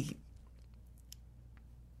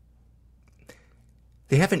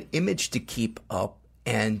have an image to keep up,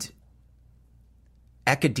 and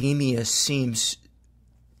academia seems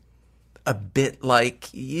a bit like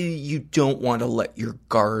you don't want to let your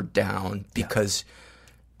guard down because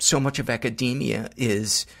so much of academia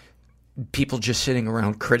is people just sitting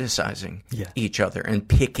around criticizing each other and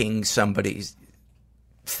picking somebody's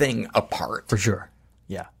thing apart. For sure.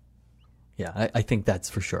 Yeah. I think that's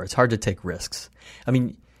for sure. It's hard to take risks. I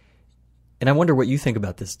mean, and I wonder what you think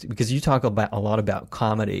about this, because you talk a lot about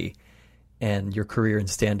comedy and your career in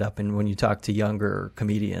stand-up, and when you talk to younger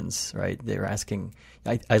comedians, right, they're asking,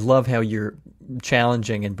 I love how you're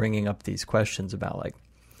challenging and bringing up these questions about, like,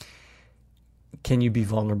 can you be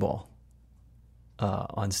vulnerable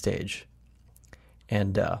on stage?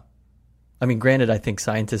 And, I mean, granted, I think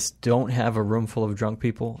scientists don't have a room full of drunk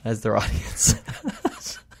people as their audience.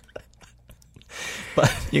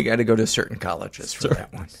 But you got to go to certain colleges for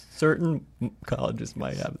that one. Certain colleges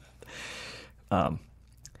might have that.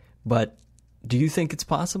 But do you think it's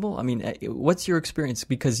possible? I mean, what's your experience?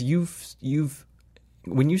 Because you've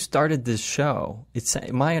when you started this show,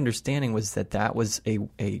 my understanding was that was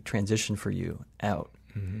a transition for you out,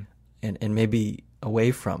 mm-hmm. and maybe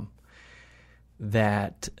away from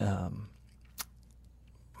that.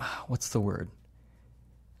 What's the word?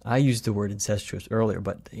 I used the word incestuous earlier,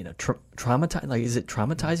 but traumatized. Like, is it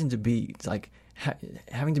traumatizing to be like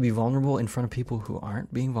having to be vulnerable in front of people who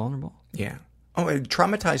aren't being vulnerable? Yeah. Oh,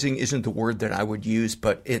 traumatizing isn't the word that I would use,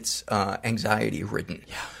 but it's anxiety ridden.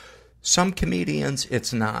 Yeah. Some comedians,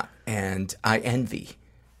 it's not, and I envy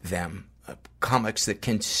them. Comics that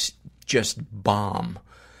can just bomb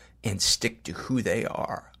and stick to who they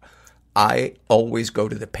are. I always go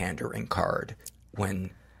to the pandering card when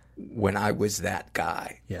I was that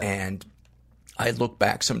guy. Yeah. And I look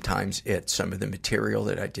back sometimes at some of the material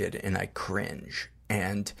that I did and I cringe.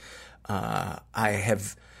 And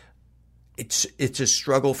it's a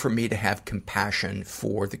struggle for me to have compassion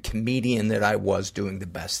for the comedian that I was doing the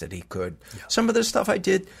best that he could. Yeah. Some of the stuff I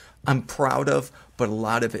did, I'm proud of, but a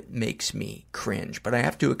lot of it makes me cringe. But I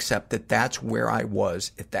have to accept that that's where I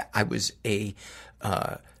was. I was a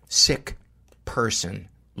sick person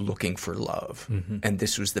looking for love, mm-hmm. and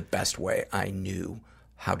this was the best way I knew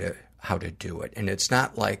how to do it. And it's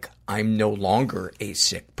not like I'm no longer a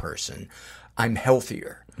sick person. I'm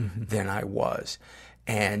healthier mm-hmm. than I was.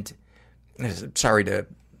 And sorry to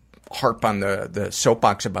harp on the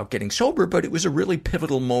soapbox about getting sober, but it was a really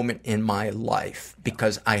pivotal moment in my life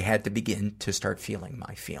because I had to begin to start feeling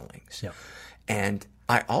my feelings. Yeah. And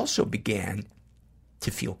I also began to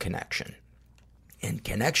feel connection. And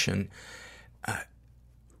connection,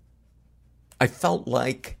 I felt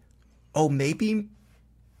like, maybe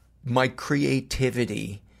my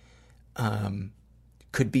creativity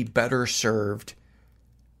could be better served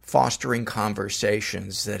fostering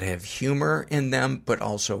conversations that have humor in them, but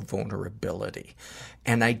also vulnerability.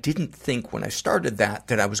 And I didn't think when I started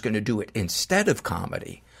that I was going to do it instead of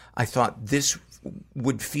comedy. I thought this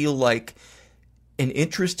would feel like an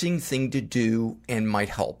interesting thing to do and might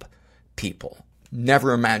help people.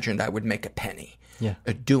 Never imagined I would make a penny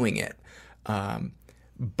doing it.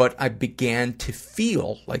 But I began to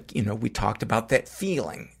feel like, we talked about that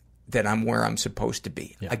feeling that I'm where I'm supposed to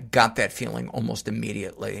be. Yeah. I got that feeling almost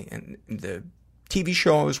immediately. And the TV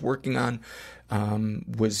show I was working on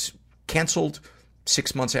was canceled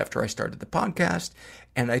 6 months after I started the podcast.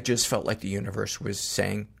 And I just felt like the universe was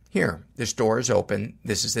saying, here, this door is open.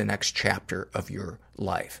 This is the next chapter of your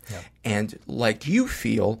life. Yeah. And like you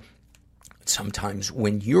feel sometimes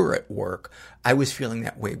when you're at work, I was feeling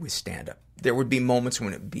that way with stand-up. There would be moments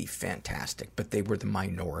when it would be fantastic, but they were the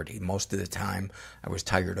minority. Most of the time, I was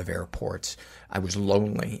tired of airports. I was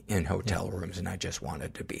lonely in hotel rooms, and I just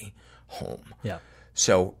wanted to be home. Yeah.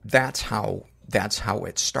 So that's how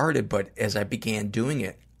it started. But as I began doing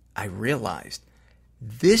it, I realized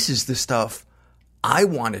this is the stuff I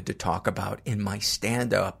wanted to talk about in my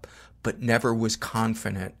stand-up, but never was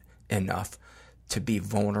confident enough to be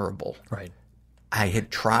vulnerable. Right. I had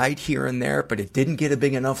tried here and there, but it didn't get a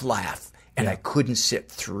big enough laugh. And I couldn't sit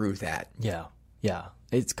through that. Yeah, yeah.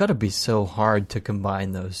 It's got to be so hard to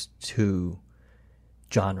combine those two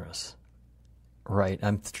genres, right?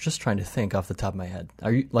 I'm just trying to think off the top of my head.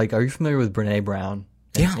 Are you familiar with Brene Brown?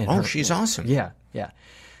 And she's awesome. Yeah, yeah.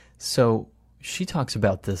 So she talks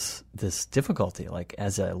about this difficulty, like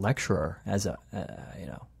as a lecturer, as a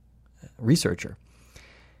researcher,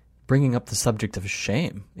 bringing up the subject of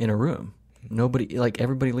shame in a room.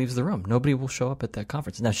 Everybody leaves the room. Nobody will show up at that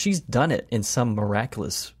conference. Now, she's done it in some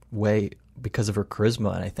miraculous way because of her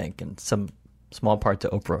charisma, and I think, in some small part to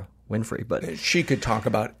Oprah Winfrey. But she could talk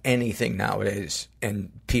about anything nowadays, and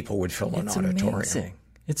people would fill an auditorium. Amazing.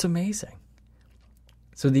 It's amazing.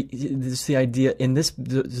 So the idea in this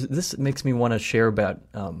makes me want to share about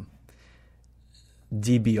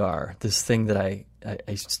DBR, this thing that I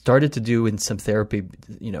started to do in some therapy,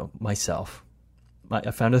 myself.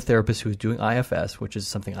 I found a therapist who was doing IFS, which is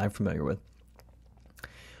something I'm familiar with.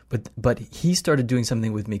 But he started doing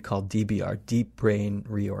something with me called DBR, Deep Brain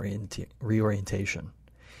Reorientation.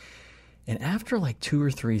 And after like 2 or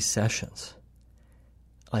 3 sessions,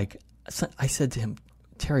 I said to him,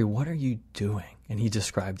 Terry, what are you doing? And he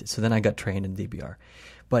described it. So then I got trained in DBR.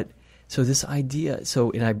 But so this idea,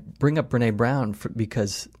 and I bring up Brene Brown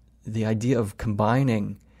because the idea of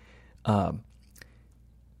combining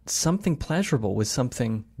something pleasurable with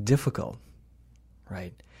something difficult,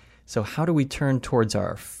 right? So how do we turn towards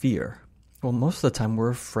our fear? Well, most of the time we're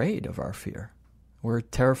afraid of our fear. We're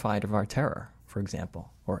terrified of our terror, for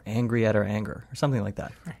example, or angry at our anger, or something like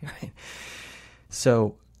that. Right?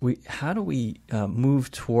 So how do we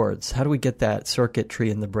move towards, how do we get that circuitry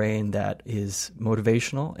in the brain that is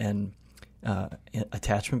motivational and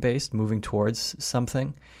attachment-based, moving towards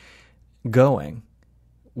something, going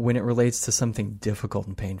when it relates to something difficult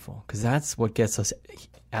and painful? Because that's what gets us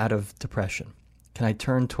out of depression. Can I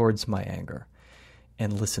turn towards my anger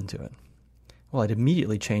and listen to it? Well, it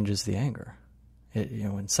immediately changes the anger.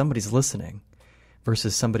 When somebody's listening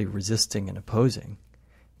versus somebody resisting and opposing,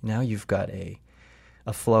 now you've got a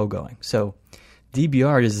flow going. So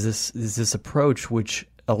DBR is this approach which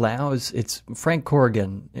allows, it's Frank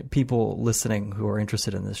Corrigan. People listening who are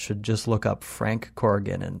interested in this should just look up Frank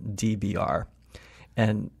Corrigan and DBR,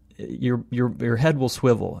 and your head will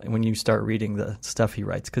swivel when you start reading the stuff he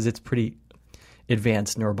writes, because it's pretty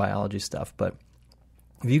advanced neurobiology stuff. But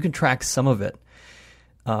if you can track some of it,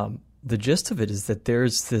 the gist of it is that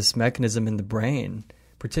there's this mechanism in the brain,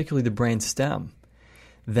 particularly the brain stem,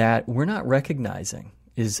 that we're not recognizing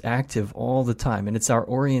is active all the time, and it's our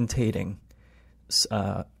orientating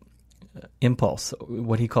impulse,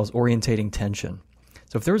 what he calls orientating tension.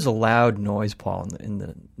 So if there was a loud noise, Paul, in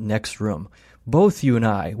the next room, both you and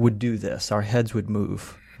I would do this. Our heads would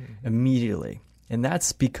move immediately, and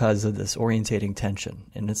that's because of this orientating tension,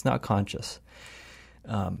 and it's not conscious.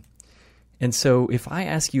 And so if I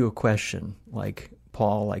ask you a question like,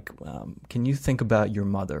 Paul, can you think about your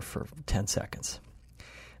mother for 10 seconds?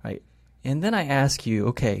 Right? And then I ask you,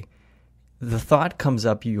 okay, the thought comes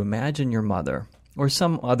up, you imagine your mother or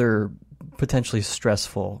some other potentially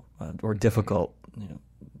stressful or difficult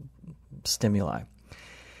stimuli.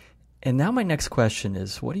 And now my next question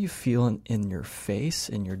is, what do you feel in your face,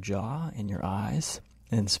 in your jaw, in your eyes,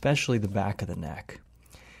 and especially the back of the neck?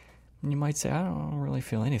 And you might say, I don't really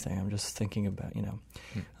feel anything. I'm just thinking about,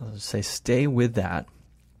 I'll just say, stay with that.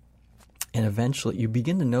 And eventually you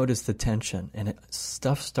begin to notice the tension, and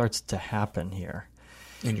stuff starts to happen here.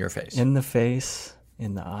 In your face. In the face,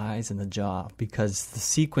 in the eyes, in the jaw. Because the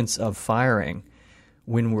sequence of firing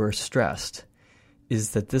when we're stressed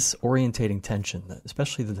is that this orientating tension,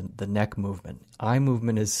 especially the neck movement, eye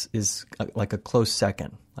movement is like a close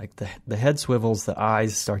second. Like the head swivels, the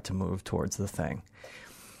eyes start to move towards the thing.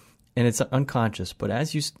 And it's unconscious, but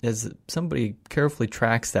as somebody carefully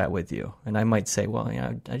tracks that with you, and I might say, well,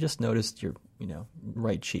 I just noticed your,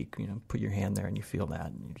 right cheek, put your hand there and you feel that,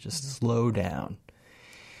 and you just slow down.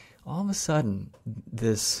 All of a sudden,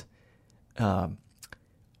 this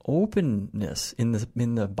openness in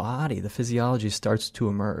the body, the physiology starts to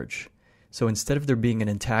emerge. So instead of there being an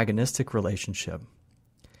antagonistic relationship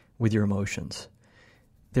with your emotions,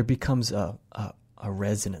 there becomes a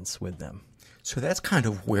resonance with them. So that's kind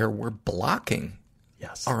of where we're blocking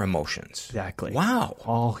our emotions. Exactly. Wow.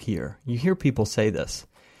 All here. You hear people say this.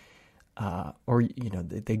 Or,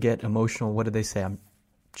 they get emotional. What do they say? I'm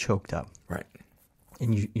choked up. Right.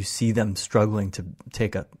 And you see them struggling to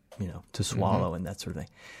take to swallow and that sort of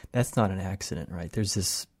thing. That's not an accident, right? There's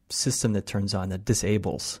this system that turns on that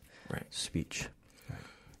disables speech. Right.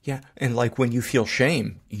 Yeah. And like when you feel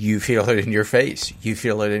shame, you feel it in your face. You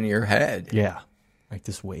feel it in your head. Yeah. Like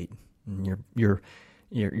this weight. And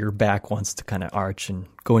your back wants to kind of arch and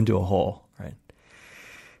go into a hole, right?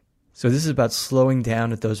 So this is about slowing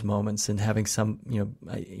down at those moments and having some,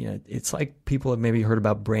 it's like people have maybe heard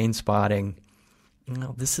about brain spotting.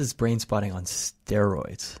 This is brain spotting on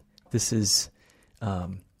steroids. This is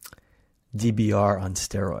DBR on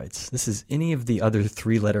steroids. This is any of the other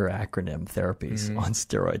 3-letter acronym therapies on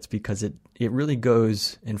steroids, because it really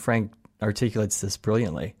goes, and Frank articulates this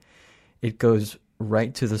brilliantly, it goes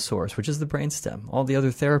right to the source, which is the brainstem. All the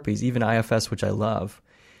other therapies, even IFS, which I love,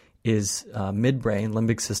 is midbrain,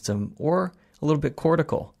 limbic system, or a little bit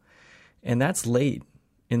cortical. And that's late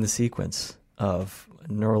in the sequence of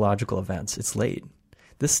neurological events. It's late.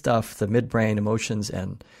 This stuff, the midbrain, emotions,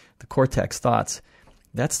 and the cortex, thoughts,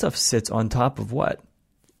 that stuff sits on top of what?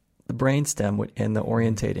 The brainstem and the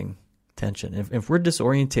orientating tension. If we're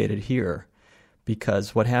disorientated here,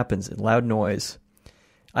 because what happens, loud noise,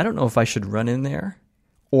 I don't know if I should run in there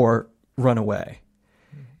or run away.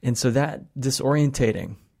 And so that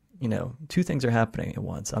disorientating, two things are happening at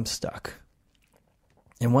once. I'm stuck.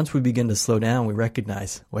 And once we begin to slow down, we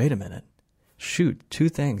recognize, wait a minute, shoot, 2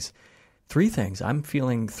 things, 3 things. I'm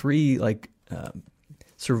feeling 3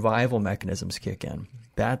 survival mechanisms kick in.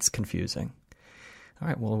 That's confusing. All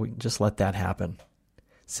right, well, we just let that happen.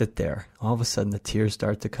 Sit there. All of a sudden, the tears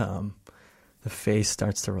start to come. The face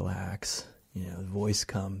starts to relax. The voice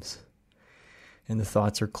comes, and the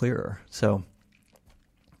thoughts are clearer. So,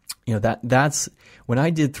 that's when I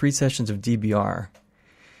did 3 sessions of DBR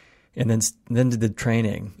and then did the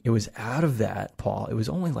training. It was out of that, Paul. It was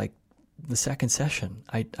only like the second session.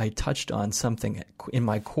 I touched on something in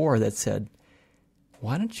my core that said,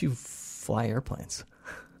 why don't you fly airplanes?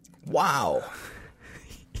 Wow.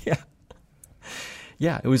 Yeah.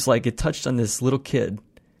 Yeah, it was like it touched on this little kid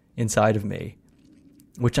inside of me,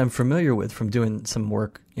 which I'm familiar with from doing some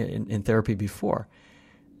work in therapy before.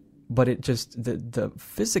 But it just, the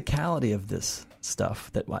physicality of this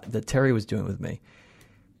stuff that Terry was doing with me,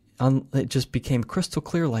 it just became crystal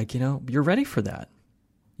clear, like, you're ready for that.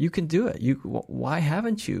 You can do it. Why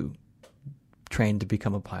haven't you trained to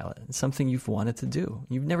become a pilot? It's something you've wanted to do.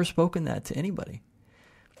 You've never spoken that to anybody.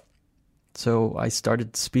 So I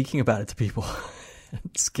started speaking about it to people,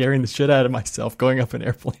 scaring the shit out of myself, going up in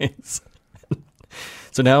airplanes.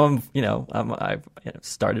 So now I've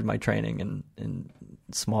started my training in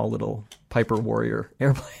small little Piper Warrior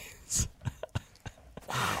airplanes.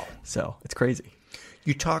 Wow. So it's crazy.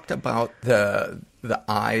 You talked about the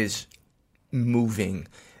eyes moving.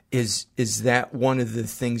 Is that one of the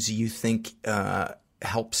things you think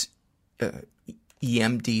helps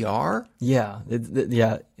EMDR? Yeah,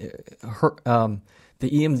 the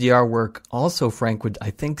EMDR work also, Frank would,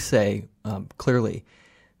 I think, say clearly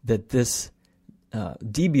that this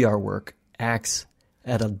DBR work acts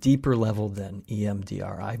at a deeper level than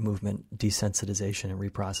EMDR, eye movement desensitization and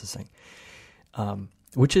reprocessing,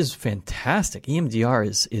 which is fantastic.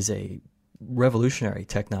 EMDR is a revolutionary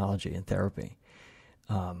technology in therapy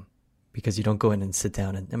because you don't go in and sit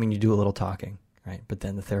down and, you do a little talking, right? But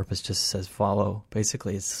then the therapist just says follow.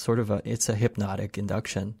 Basically, it's sort of it's a hypnotic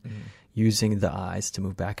induction using the eyes to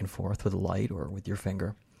move back and forth with a light or with your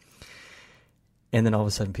finger. And then all of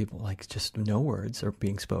a sudden people, like, just no words are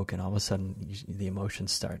being spoken. All of a sudden the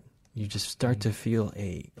emotions start. You just start to feel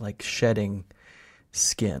like shedding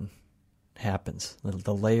skin happens.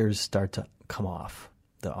 The layers start to come off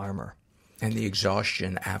the armor. And the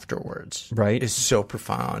exhaustion afterwards, right, is so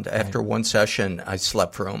profound. After one session, I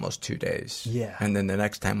slept for almost 2 days. Yeah. And then the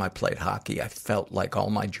next time I played hockey, I felt like all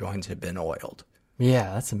my joints had been oiled.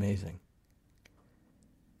 Yeah, that's amazing.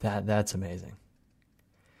 That's amazing.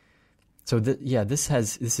 So this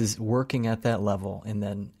is working at that level and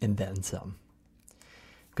then some.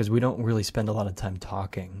 Because we don't really spend a lot of time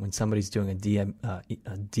talking when somebody's doing a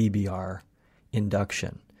DBR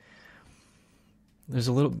induction. There's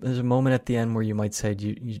a moment at the end where you might say,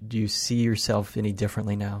 do you see yourself any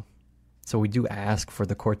differently now? So we do ask for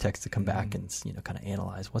the cortex to come back and kind of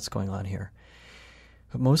analyze what's going on here.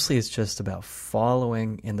 But mostly it's just about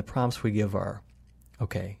following, and the prompts we give are,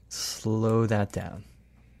 okay, slow that down.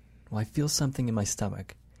 Well, I feel something in my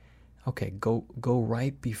stomach. Okay, go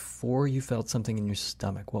right before you felt something in your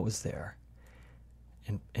stomach. What was there?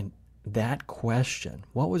 And that question,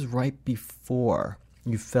 what was right before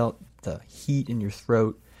you felt the heat in your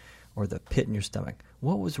throat or the pit in your stomach?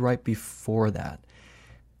 What was right before that?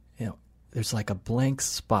 There's like a blank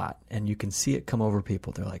spot, and you can see it come over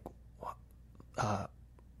people. They're like,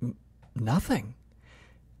 nothing.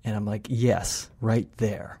 And I'm like, yes, right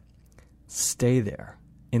there. Stay there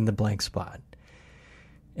in the blank spot.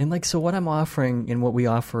 And so what I'm offering and what we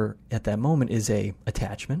offer at that moment is a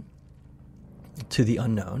attachment to the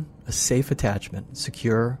unknown, a safe attachment,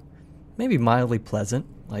 secure, maybe mildly pleasant.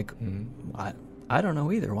 Like, I don't know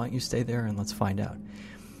either. Why don't you stay there and let's find out?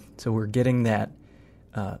 So we're getting that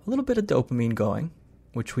a little bit of dopamine going,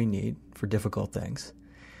 which we need for difficult things.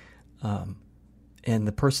 And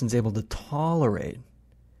the person's able to tolerate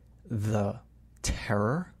the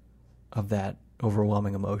terror of that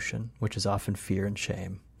overwhelming emotion, which is often fear and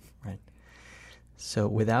shame, right? So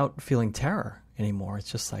without feeling terror anymore,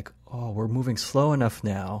 it's just like, we're moving slow enough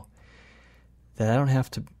now that I don't have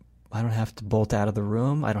to bolt out of the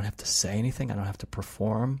room. I don't have to say anything. I don't have to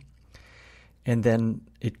perform. And then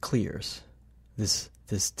it clears. This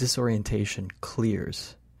disorientation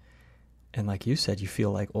clears. And like you said, you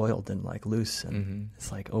feel like oiled and like loose, and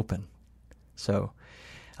it's like open. So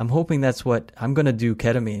I'm hoping that's what I'm going to do.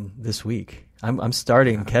 Ketamine this week. I'm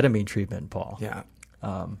starting ketamine treatment, Paul. Yeah.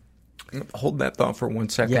 Hold that thought for 1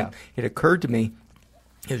 second. Yeah. It occurred to me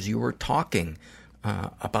as you were talking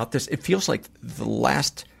about this. It feels like the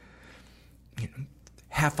last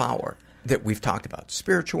half hour that we've talked about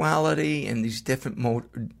spirituality and these different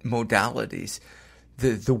modalities.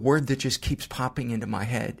 The word that just keeps popping into my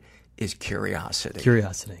head is curiosity.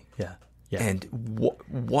 Curiosity, yeah. And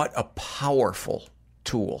what a powerful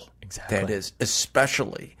tool that is,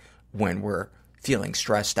 especially when we're feeling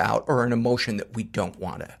stressed out or an emotion that we don't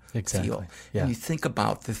want to feel. Yeah. And you think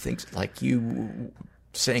about the things like you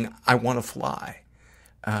saying, I want to fly.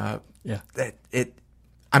 That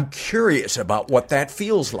I'm curious about what that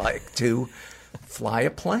feels like to fly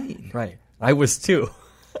a plane. Right. I was too.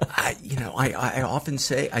 I often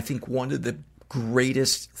say I think one of the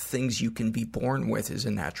greatest things you can be born with is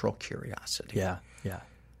a natural curiosity. Yeah.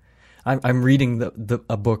 I'm reading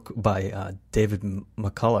a book by David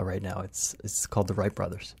McCullough right now. It's called The Wright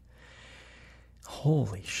Brothers.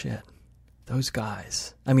 Holy shit. Those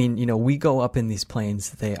guys. I mean, we go up in these planes.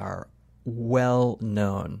 They are well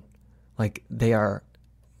known. Like they're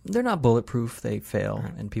not bulletproof. They fail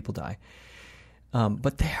and people die.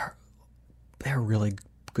 But they're really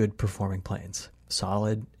good performing planes.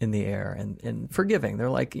 Solid in the air and forgiving. They're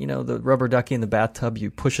like, the rubber ducky in the bathtub.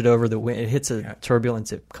 You push it over the wind. It hits a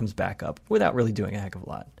turbulence. It comes back up without really doing a heck of a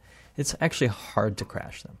lot. It's actually hard to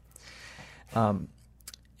crash them.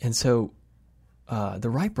 And so the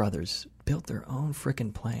Wright brothers built their own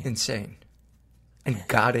frickin' plane. Insane. And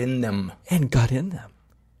got in them.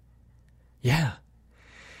 Yeah.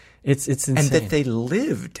 It's insane. And that they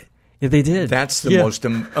lived. Yeah, they did. That's the most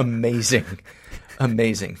amazing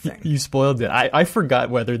thing. You spoiled it. I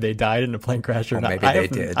forgot whether they died in a plane crash or not. Maybe they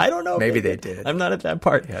did. I don't know. Maybe they did. I'm not at that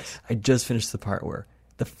part. Yes. I just finished the part where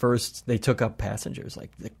they took up passengers.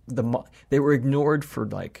 Like they were ignored for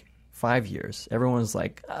like 5 years. Everyone was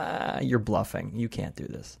like, you're bluffing. You can't do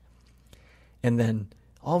this. And then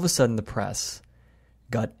all of a sudden the press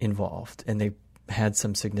got involved and they had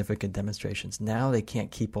some significant demonstrations. Now they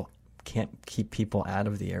can't keep people out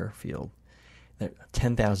of the airfield. There are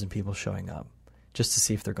 10,000 people showing up just to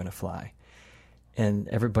see if they're going to fly. And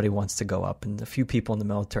everybody wants to go up. And a few people in the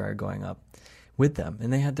military are going up with them.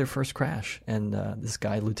 And they had their first crash. And this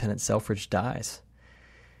guy, Lieutenant Selfridge, dies.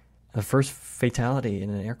 The first fatality in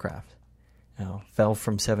an aircraft. Fell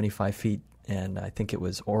from 75 feet. And I think it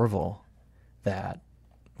was Orville that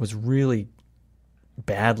was really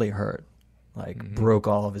badly hurt. Like broke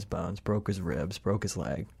all of his bones, broke his ribs, broke his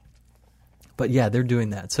leg. But yeah, they're doing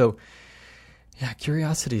that. So yeah,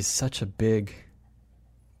 curiosity is such a big,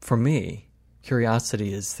 for me,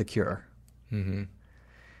 curiosity is the cure. Mm-hmm.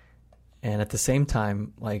 And at the same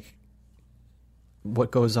time, like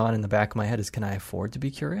what goes on in the back of my head is, can I afford to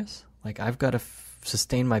be curious? Like I've got to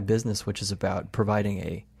sustain my business, which is about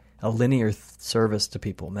providing a linear service to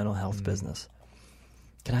people, mental health business.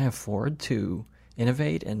 Can I afford to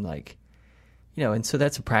innovate and like, and so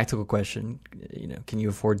that's a practical question. Can you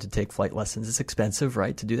afford to take flight lessons? It's expensive,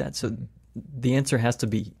 right, to do that. So the answer has to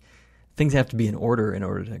be, things have to be in order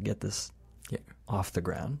to get this off the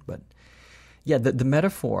ground. But yeah, the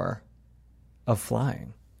metaphor of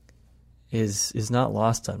flying is not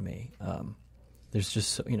lost on me. There's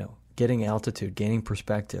just, getting altitude, gaining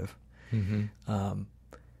perspective,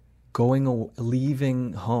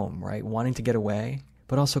 leaving home, right, wanting to get away,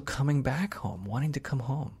 but also coming back home, wanting to come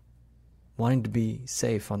home. Wanting to be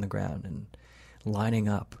safe on the ground and lining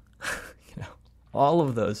up, all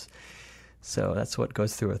of those. So that's what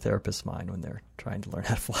goes through a therapist's mind when they're trying to learn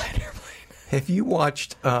how to fly an airplane. Have you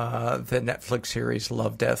watched the Netflix series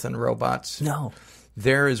Love, Death, and Robots? No.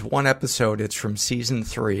 There is one episode, it's from season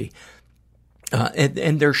 3,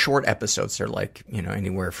 and they're short episodes. They're like,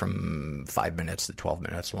 anywhere from 5 minutes to 12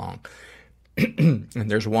 minutes long. And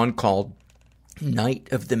there's one called Night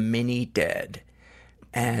of the Mini Dead.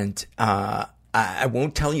 And I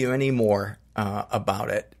won't tell you any more about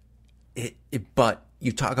it. But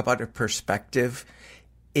you talk about a perspective.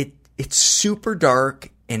 It's super dark,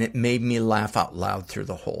 and it made me laugh out loud through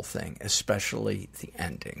the whole thing, especially the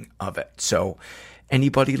ending of it. So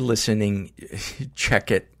anybody listening,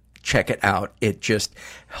 check it out. It just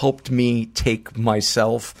helped me take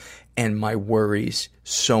myself and my worries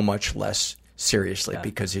so much less seriously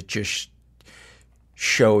because it just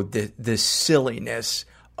showed the silliness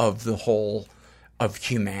of the whole of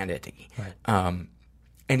humanity. Right.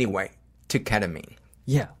 Anyway, to ketamine.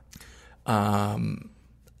 Yeah.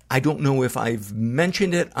 I don't know if I've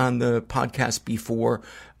mentioned it on the podcast before.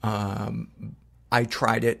 I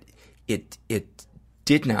tried it. It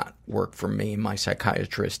did not work for me. My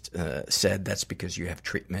psychiatrist said that's because you have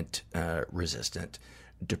treatment-resistant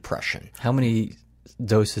depression. How many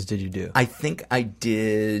doses did you do? I think I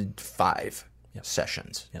did 5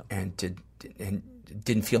 sessions and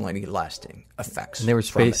didn't feel any lasting effects. And they were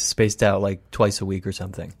spaced out like twice a week or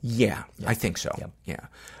something. Yeah. I think so. Yeah.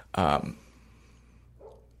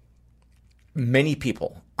 Many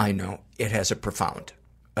people I know, it has a profound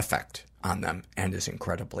effect on them and is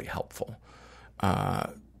incredibly helpful.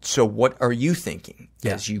 So what are you thinking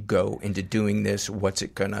as you go into doing this? What's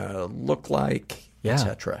it going to look like,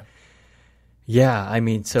 etc.? Yeah, I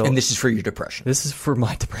mean, so... And this is for your depression. This is for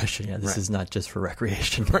my depression, yeah. This is not just for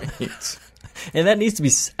recreation. Right. And that needs to be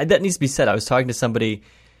said. I was talking to somebody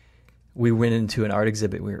we went into an art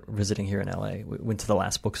exhibit. We were visiting here in LA. We went to the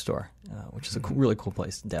Last Bookstore, which is a really cool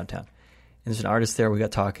place downtown. And there's an artist there. We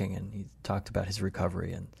got talking, and he talked about his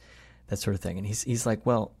recovery and that sort of thing. And he's like,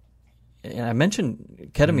 well, and I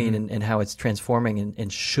mentioned ketamine and how it's transforming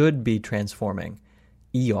and should be transforming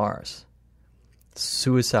ERs.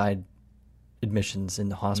 Suicide admissions in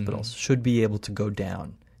the hospitals should be able to go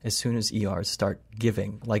down as soon as ERs start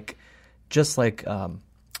giving. Just like I'm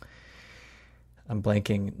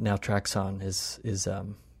blanking now. Naltrexone is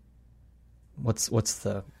what's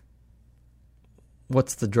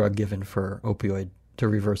the drug given for opioid to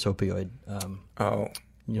reverse opioid? You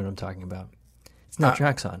know what I'm talking about. It's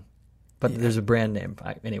Naltrexone, but there's a brand name.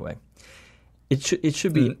 Anyway, it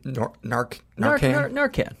should be Narcan.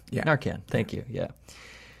 Narcan. Yeah. Narcan. Thank you. Yeah.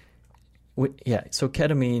 So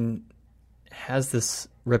ketamine has this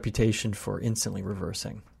reputation for instantly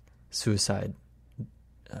reversing suicide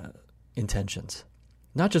intentions.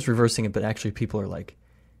 Not just reversing it, but actually people are like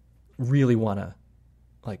really want to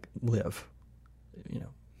live.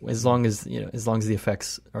 As long as the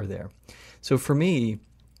effects are there. So for me,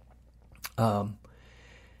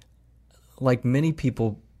 like many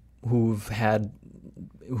people who've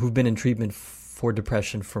been in treatment for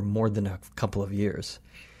depression for more than a couple of years,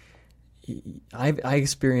 I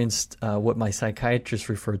experienced what my psychiatrist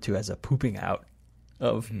referred to as a pooping out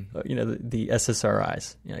of the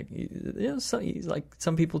SSRIs.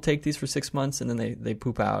 Some people take these for 6 months and then they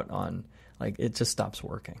poop out on it just stops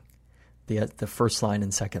working. The first line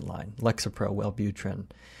and second line, Lexapro, Wellbutrin,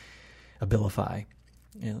 Abilify,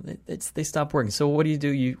 they stop working. So what do?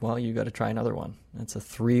 You got to try another one. That's a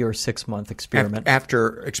 3 or 6 month experiment.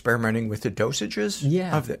 After experimenting with the dosages?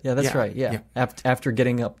 That's right. Yeah. After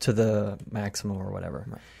getting up to the maximum or whatever.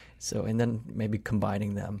 Right. So, and then maybe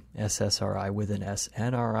combining them, SSRI with an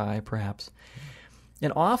SNRI perhaps.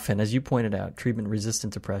 And often, as you pointed out,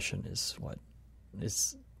 treatment-resistant depression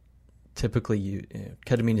is typically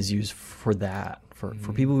ketamine is used for that, for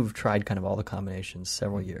people who've tried kind of all the combinations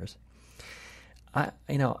several years.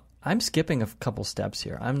 I'm skipping a couple steps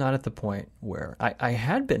here. I'm not at the point where I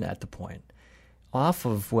had been at the point off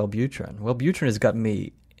of Wellbutrin. Wellbutrin has got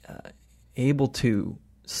me able to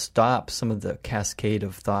stop some of the cascade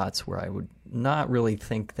of thoughts where I would not really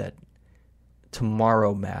think that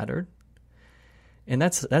tomorrow mattered. And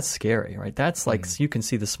that's scary, right? That's like you can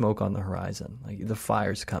see the smoke on the horizon, like the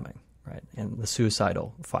fire's coming, right? And the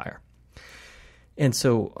suicidal fire. And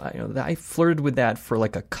so I flirted with that for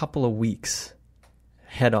like a couple of weeks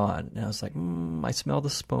head on. And I was like, I smell the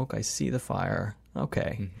smoke. I see the fire.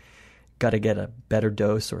 Okay. Got to get a better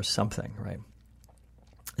dose or something, right?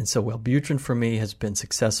 And so Wellbutrin for me has been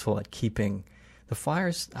successful at keeping the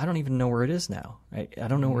fires. I don't even know where it is now. Right? I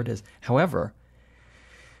don't know where it is. However,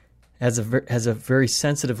 as a very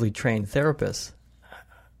sensitively trained therapist,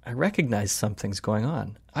 I recognize something's going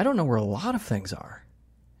on. I don't know where a lot of things are.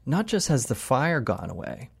 Not just has the fire gone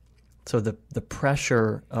away, so the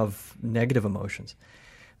pressure of negative emotions,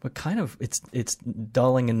 but kind of it's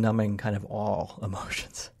dulling and numbing kind of all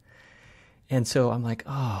emotions. And so I'm like,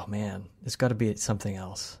 oh man, there's got to be something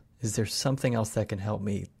else. Is there something else that can help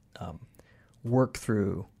me work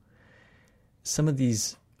through some of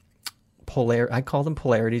these I call them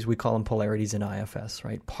polarities. We call them polarities in IFS,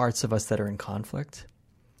 right? Parts of us that are in conflict.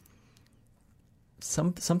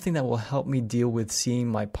 Something that will help me deal with seeing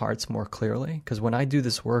my parts more clearly. Because when I do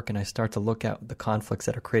this work and I start to look at the conflicts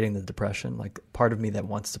that are creating the depression, like part of me that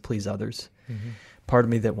wants to please others, part of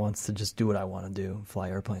me that wants to just do what I want to do, fly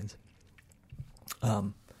airplanes.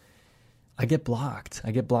 I get blocked.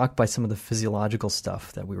 I get blocked by some of the physiological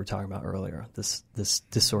stuff that we were talking about earlier, this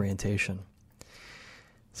disorientation.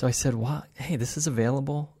 So I said, "Wow, hey, this is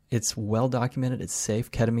available. It's well documented. It's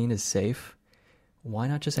safe. Ketamine is safe. Why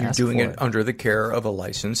not just ask for it?" You're doing it under the care of a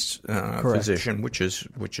licensed physician, which is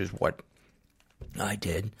what I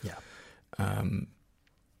did. Yeah.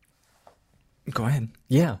 Go ahead.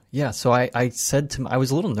 Yeah. So I said to him, I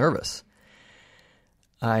was a little nervous.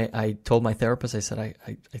 I told my therapist, I said,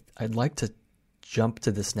 I'd like to jump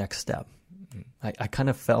to this next step. I kind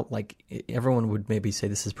of felt like everyone would maybe say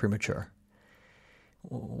this is premature.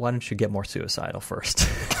 Why don't you get more suicidal first?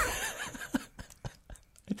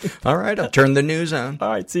 All right, I'll turn the news on. All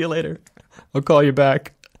right, see you later. I'll call you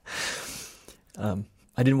back. I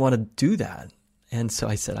didn't want to do that. And so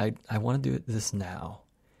I said, I want to do this now.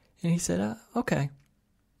 And he said, okay.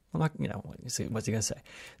 I'm not, what's he going to say?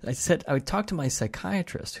 I said, I would talk to my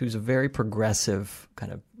psychiatrist, who's a very progressive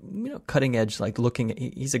kind of, cutting edge, like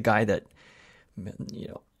he's a guy that,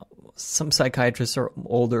 some psychiatrists are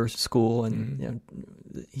older school and,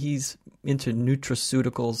 he's into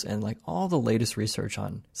nutraceuticals and like all the latest research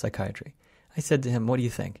on psychiatry. I said to him, what do you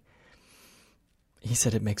think? he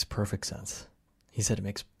said, it makes perfect sense. He said, it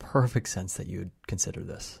makes perfect sense that you would consider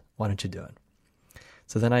this. Why don't you do it?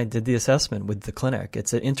 So then I did the assessment with the clinic.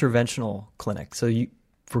 It's an interventional clinic. So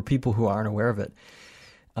for people who aren't aware of it,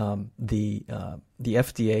 the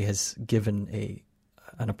FDA has given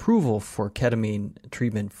an approval for ketamine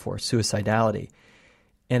treatment for suicidality.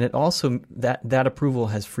 And it also, that approval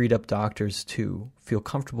has freed up doctors to feel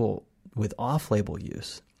comfortable with off-label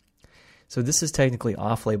use. So this is technically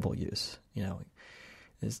off-label use.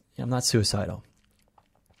 I'm not suicidal.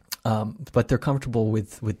 But they're comfortable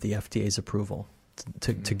with the FDA's approval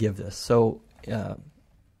to give this. So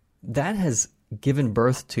that has given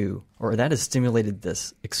birth to, or that has stimulated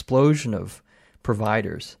this explosion of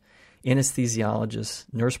providers, anesthesiologists,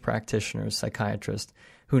 nurse practitioners, psychiatrists,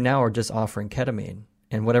 who now are just offering ketamine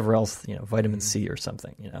and whatever else, vitamin C or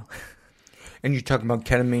something, And you're talking about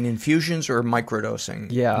ketamine infusions or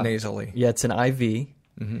microdosing nasally? Yeah, it's an IV.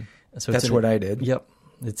 Mm-hmm. So that's what I did. Yep.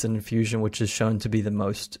 It's an infusion which is shown to be the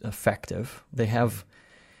most effective. They have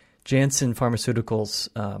Janssen Pharmaceuticals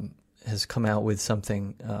has come out with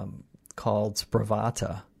something called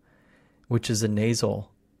Spravato, which is a nasally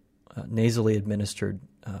administered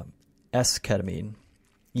S-ketamine,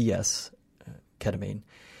 ketamine,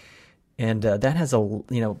 and that has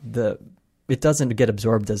it doesn't get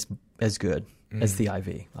absorbed as good as the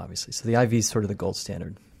IV, obviously. So the IV is sort of the gold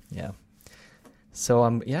standard. Yeah. So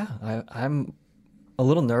I'm a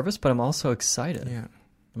little nervous, but I'm also excited. Yeah.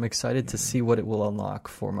 I'm excited to see what it will unlock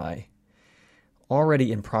for my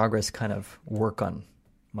already in progress kind of work on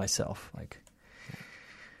myself.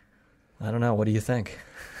 I don't know. What do you think?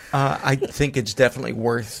 I think it's definitely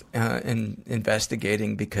worth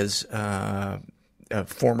investigating because a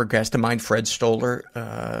former guest of mine, Fred Stoller,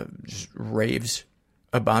 just raves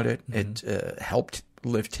about it. Mm-hmm. It helped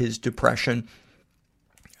lift his depression.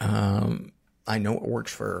 I know it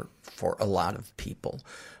works for a lot of people.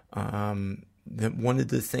 One of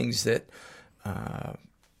the things that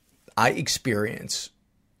I experience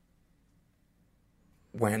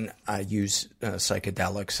when I use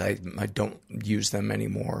psychedelics, I don't use them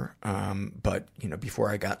anymore. But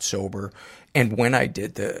before I got sober, and when I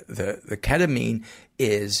did the ketamine,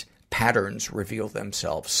 is patterns reveal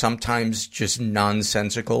themselves. Sometimes just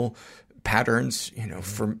nonsensical patterns.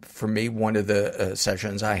 For me, one of the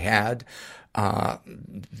sessions I had,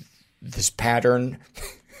 this pattern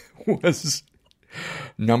was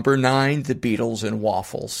number 9, the Beatles and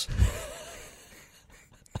waffles.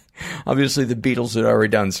 Obviously, the Beatles had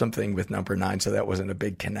already done something with number 9, so that wasn't a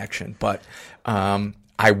big connection. But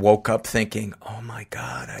I woke up thinking, oh my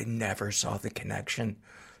God, I never saw the connection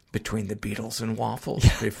between the Beatles and waffles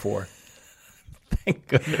before. Thank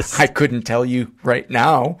goodness. I couldn't tell you right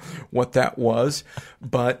now what that was,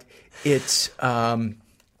 but it's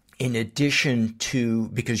in addition to,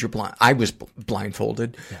 because you're blind, I was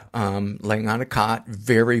blindfolded, laying on a cot,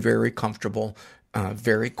 very, very comfortable,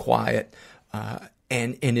 very quiet.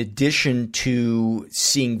 And in addition to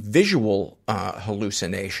seeing visual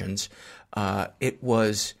hallucinations, it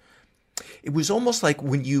was almost like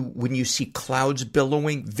when you see clouds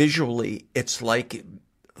billowing visually, it's like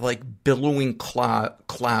billowing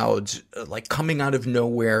clouds, like coming out of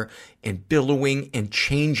nowhere and billowing and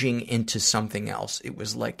changing into something else. It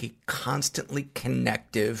was like a constantly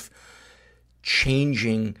connective,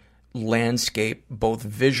 changing landscape, both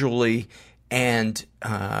visually and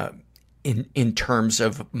in terms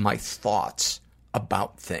of my thoughts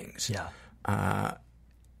about things. Yeah.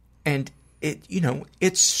 And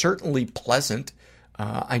it's certainly pleasant.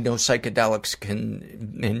 I know psychedelics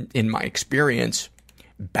can, in my experience,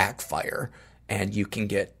 backfire, and you can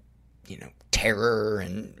get, terror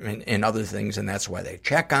and other things, and that's why they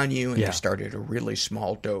check on you, and they start at a really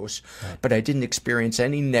small dose. Right. But I didn't experience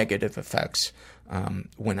any negative effects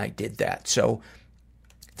when I did that. So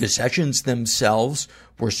the sessions themselves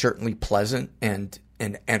were certainly pleasant and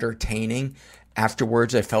entertaining.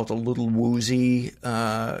 Afterwards, I felt a little woozy.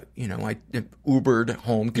 I Ubered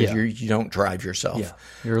home because you don't drive yourself. Yeah,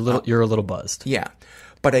 you're a little buzzed. Yeah,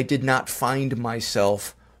 but I did not find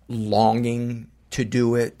myself longing to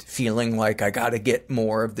do it, feeling like I got to get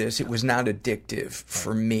more of this. It was not addictive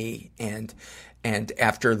for me. And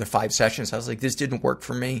after the 5 sessions, I was like, this didn't work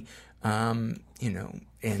for me. And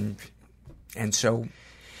so.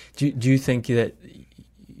 Do you think that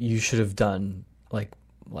you should have done like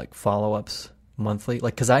follow-ups monthly?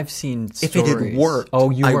 Because I've seen stories. If it had worked,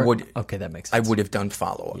 I would. Okay, that makes sense. I would have done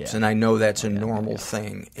follow-ups, and I know that's a normal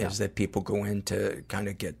thing. Is that people go in to kind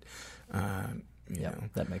of get, you know.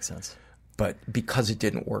 That makes sense. But because it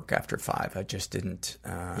didn't work after 5, I just didn't.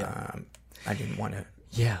 I didn't want to.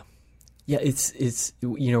 Yeah. Yeah, it's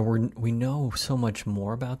you know, we know so much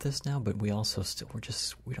more about this now, but we also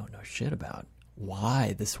we don't know shit about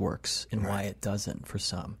why this works and why it doesn't for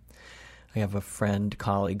some. I have a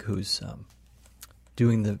colleague who's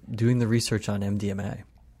doing the research on MDMA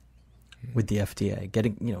with the FDA,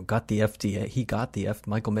 got the FDA.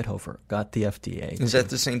 Michael Mithofer got the FDA. Is that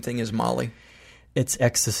the same thing as Molly? It's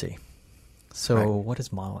ecstasy. So what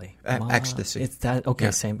is Molly? Ecstasy. It's that. Okay,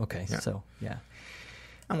 Yeah. same. Okay, Yeah. so yeah.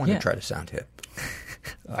 I want to try to sound hip.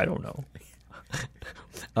 I don't know.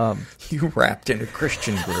 You rapped in a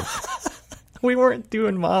Christian group. We weren't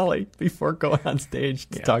doing Molly before going on stage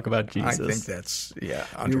to talk about Jesus. I think that's,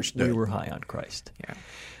 understood. We were high on Christ. Yeah.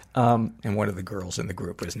 And one of the girls in the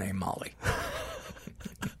group was named Molly.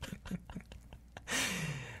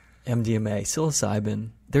 MDMA,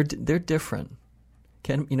 psilocybin, they're different.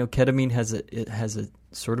 Ketamine has a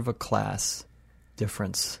sort of a class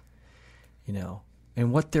difference,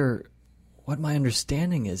 and what my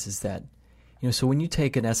understanding is that, so when you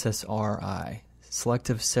take an SSRI,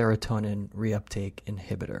 selective serotonin reuptake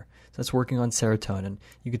inhibitor, so that's working on serotonin,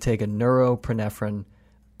 you could take a norepinephrine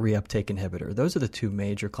reuptake inhibitor. Those are the two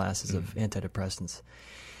major classes of antidepressants.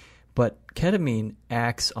 But ketamine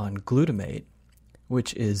acts on glutamate,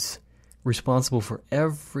 which is responsible for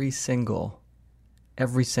every single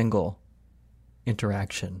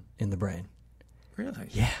interaction in the brain. Really?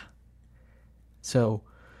 Yeah. So,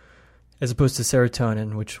 as opposed to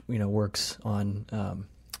serotonin, which works on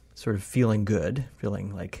sort of feeling good,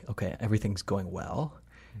 feeling like everything's going well,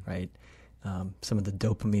 right? Some of the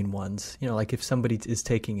dopamine ones, like if somebody is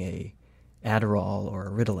taking a Adderall or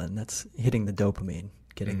a Ritalin, that's hitting the dopamine,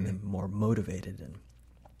 getting them more motivated,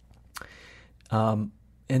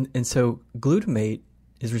 and so glutamate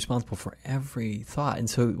is responsible for every thought. And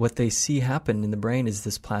so what they see happen in the brain is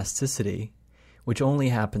this plasticity, which only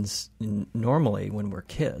happens normally when we're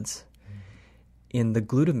kids. In the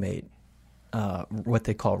glutamate, what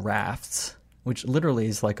they call rafts, which literally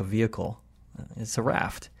is like a vehicle. It's a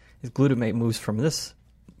raft. Glutamate moves from this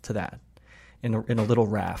to that in a little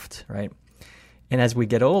raft, right? And as we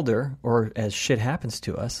get older, or as shit happens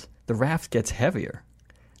to us, the raft gets heavier,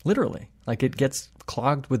 literally. Like it gets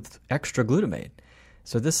clogged with extra glutamate.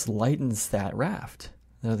 So this lightens that raft.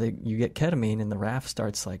 You get ketamine and the raft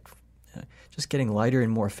starts just getting lighter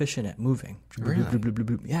and more efficient at moving. Really?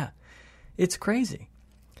 Yeah. It's crazy.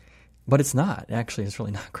 But it's not. Actually, it's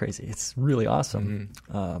really not crazy. It's really awesome.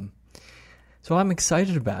 So I'm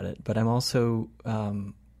excited about it, but I'm also,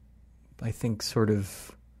 I think, sort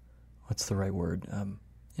of, what's the right word?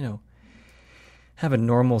 Have a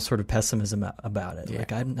normal sort of pessimism about it. Yeah.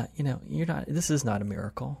 Like I'm not, you're not. This is not a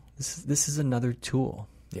miracle. This is another tool.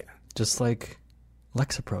 Yeah. Just like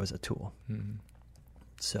Lexapro is a tool.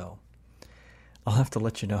 So I'll have to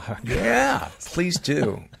let you know how. Yeah, please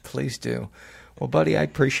do. Please do. Well, buddy, I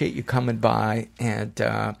appreciate you coming by, and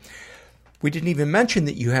we didn't even mention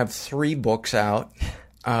that you have 3 books out.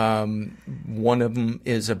 One of them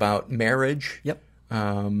is about marriage. Yep.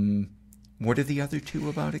 What are the other 2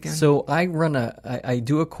 about again? So I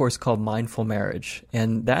do a course called Mindful Marriage,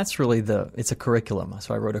 and that's really it's a curriculum.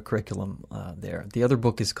 So I wrote a curriculum there. The other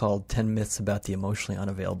book is called 10 Myths About the Emotionally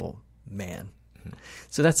Unavailable Man.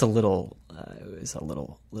 So that's a little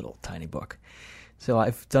tiny book. So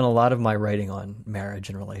I've done a lot of my writing on marriage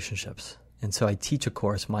and relationships. And so I teach a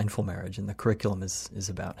course, Mindful Marriage, and the curriculum is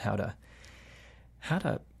about how to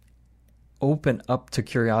open up to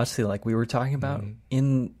curiosity, like we were talking about,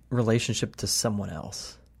 in relationship to someone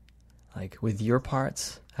else. Like with your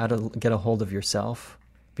parts, how to get a hold of yourself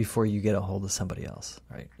before you get a hold of somebody else,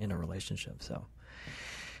 right, in a relationship. So,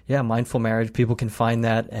 yeah, Mindful Marriage. People can find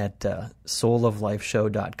that at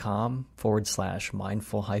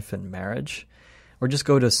souloflifeshow.com/mindful-marriage. Or just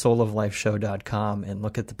go to souloflifeshow.com and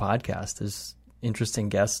look at the podcast. There's interesting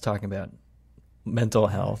guests talking about mental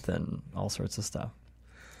health and all sorts of stuff.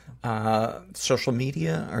 Social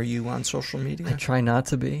media? Are you on social media? I try not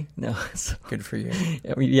to be. No. Good for you.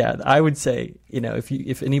 Yeah, I would say,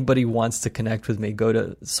 if anybody wants to connect with me, go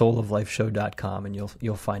to souloflifeshow.com and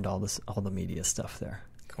you'll find all the media stuff there.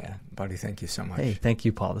 Cool. Yeah. Buddy, thank you so much. Hey, thank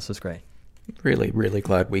you, Paul. This was great. Really, really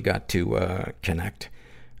glad we got to connect.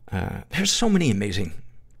 There's so many amazing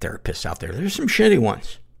therapists out there. There's some shitty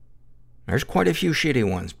ones. There's quite a few shitty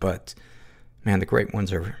ones, but man, the great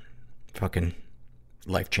ones are fucking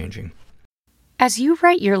life-changing. As you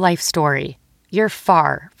write your life story, you're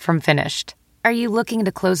far from finished. Are you looking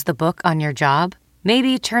to close the book on your job?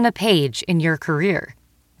 Maybe turn a page in your career?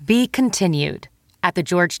 Be continued at the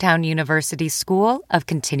Georgetown University School of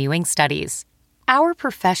Continuing Studies. Our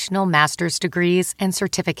professional master's degrees and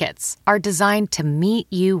certificates are designed to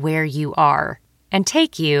meet you where you are and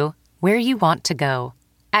take you where you want to go.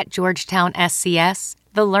 At Georgetown SCS,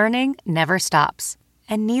 the learning never stops.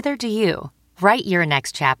 And neither do you. Write your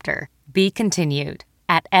next chapter. Be continued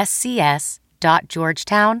at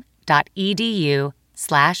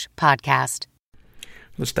scs.georgetown.edu/podcast.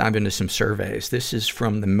 Let's dive into some surveys. This is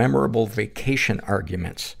from the Memorable Vacation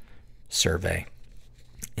Arguments survey.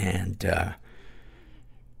 And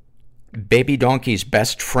Baby Donkey's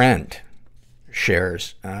best friend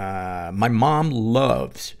shares, my mom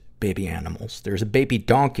loves baby animals. There's a baby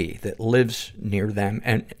donkey that lives near them,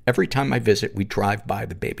 and every time I visit, we drive by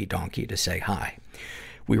the baby donkey to say hi.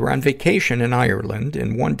 We were on vacation in Ireland,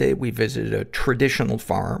 and one day we visited a traditional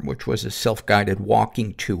farm, which was a self-guided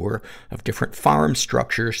walking tour of different farm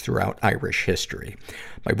structures throughout Irish history.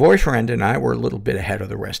 My boyfriend and I were a little bit ahead of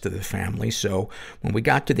the rest of the family, so when we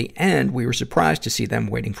got to the end, we were surprised to see them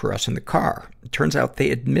waiting for us in the car. It turns out they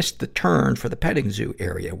had missed the turn for the petting zoo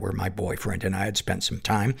area where my boyfriend and I had spent some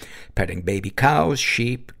time petting baby cows,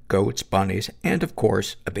 sheep, goats, bunnies, and of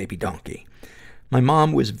course, a baby donkey. My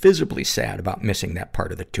mom was visibly sad about missing that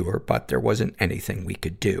part of the tour, but there wasn't anything we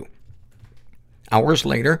could do. Hours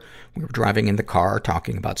later, we were driving in the car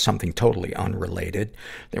talking about something totally unrelated.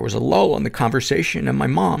 There was a lull in the conversation, and my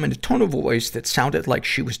mom, in a tone of voice that sounded like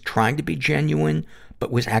she was trying to be genuine,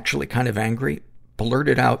 but was actually kind of angry,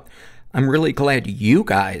 blurted out, "I'm really glad you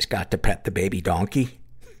guys got to pet the baby donkey."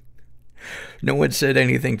 No one said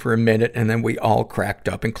anything for a minute, and then we all cracked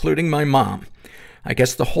up, including my mom. I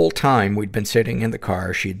guess the whole time we'd been sitting in the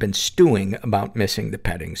car, she'd been stewing about missing the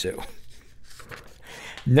petting zoo.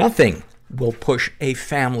 Nothing will push a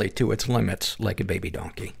family to its limits like a baby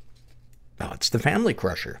donkey. Oh, it's the family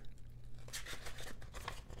crusher.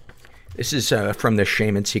 This is from the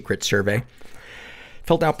Shame and Secret survey,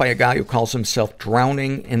 filled out by a guy who calls himself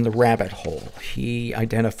Drowning in the Rabbit Hole. He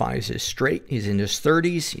identifies as straight. He's in his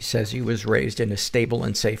 30s. He says he was raised in a stable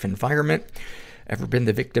and safe environment. Ever been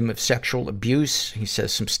the victim of sexual abuse? He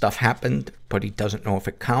says some stuff happened, but he doesn't know if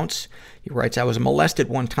it counts. He writes, I was molested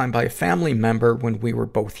one time by a family member when we were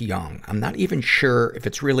both young. I'm not even sure if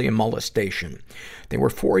it's really a molestation. They were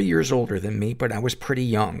 4 years older than me, but I was pretty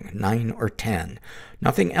young, 9 or 10.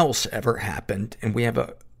 Nothing else ever happened, and we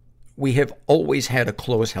have always had a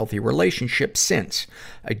close, healthy relationship since.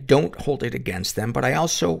 I don't hold it against them, but I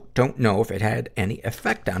also don't know if it had any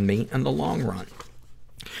effect on me in the long run.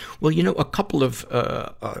 Well, a couple of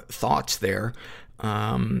thoughts there.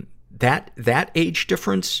 That age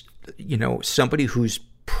difference, somebody who's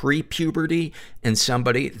pre-puberty and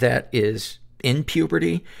somebody that is in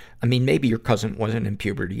puberty. I mean, maybe your cousin wasn't in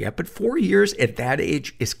puberty yet, but 4 years at that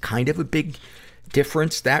age is kind of a big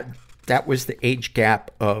difference. That was the age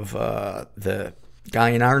gap of the guy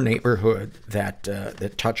in our neighborhood that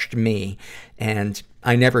touched me, and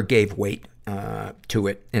I never gave weight to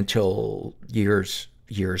it until years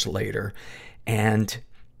later. And,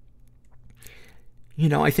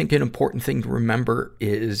 I think an important thing to remember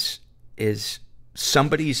is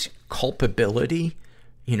somebody's culpability,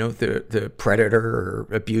 the predator or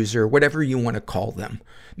abuser, whatever you want to call them,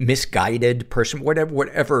 misguided person,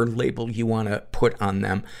 whatever label you want to put on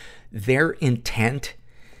them, their intent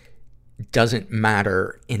doesn't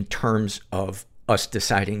matter in terms of us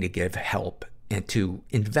deciding to give help and to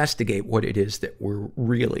investigate what it is that we're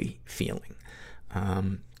really feeling.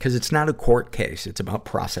 Because it's not a court case. It's about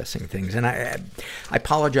processing things. And I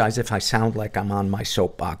apologize if I sound like I'm on my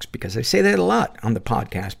soapbox, because I say that a lot on the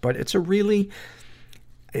podcast, but it's a really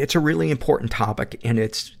important topic, and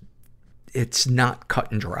it's not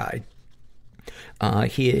cut and dried.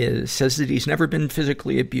 He says that he's never been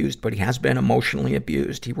physically abused, but he has been emotionally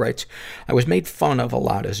abused. He writes, I was made fun of a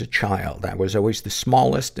lot as a child. I was always the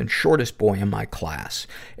smallest and shortest boy in my class.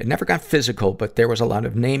 It never got physical, but there was a lot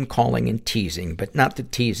of name-calling and teasing, but not the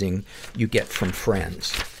teasing you get from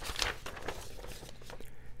friends.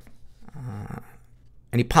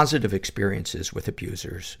 Any positive experiences with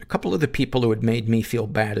abusers? A couple of the people who had made me feel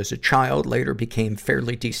bad as a child later became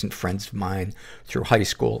fairly decent friends of mine through high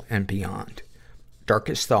school and beyond.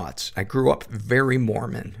 Darkest thoughts. I grew up very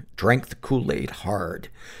Mormon, drank the Kool-Aid hard,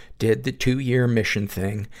 did the 2-year mission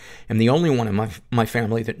thing, am the only one in my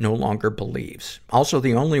family that no longer believes. Also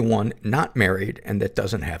the only one not married and that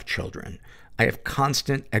doesn't have children. I have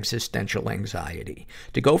constant existential anxiety.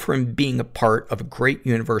 To go from being a part of a great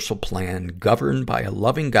universal plan governed by a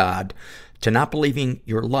loving God to not believing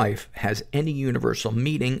your life has any universal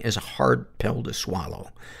meaning is a hard pill to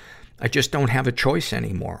swallow. I just don't have a choice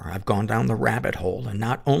anymore. I've gone down the rabbit hole, and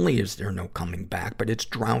not only is there no coming back, but it's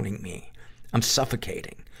drowning me. I'm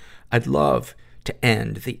suffocating. I'd love to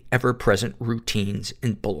end the ever-present routines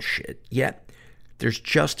and bullshit. Yet, there's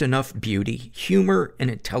just enough beauty, humor, and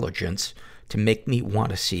intelligence to make me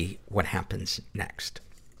want to see what happens next.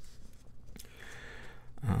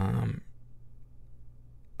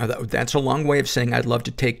 That's a long way of saying I'd love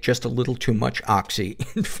to take just a little too much oxy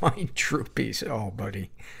and find true peace. Oh,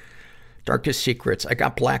 buddy. Darkest secrets. I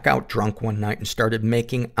got blackout drunk one night and started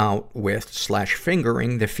making out with /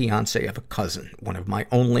 fingering the fiance of a cousin, one of my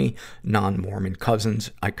only non-Mormon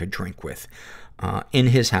cousins I could drink with, in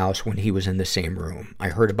his house when he was in the same room. I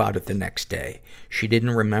heard about it the next day. She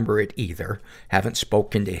didn't remember it either. Haven't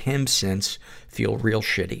spoken to him since. Feel real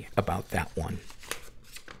shitty about that one.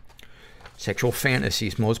 Sexual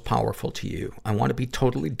fantasies most powerful to you. I want to be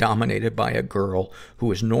totally dominated by a girl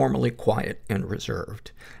who is normally quiet and reserved.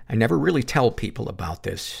 I never really tell people about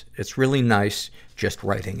this. It's really nice just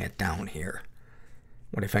writing it down here.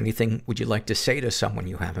 What, if anything, would you like to say to someone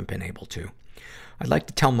you haven't been able to? I'd like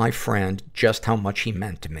to tell my friend just how much he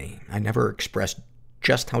meant to me. I never expressed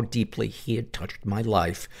just how deeply he had touched my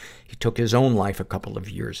life. He took his own life a couple of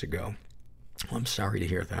years ago. I'm sorry to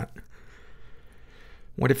hear that.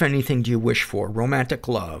 What, if anything, do you wish for? Romantic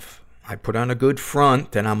love. I put on a good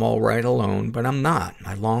front that I'm all right alone, but I'm not.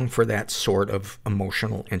 I long for that sort of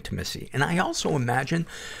emotional intimacy. And I also imagine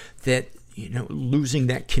that, losing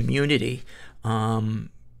that community, when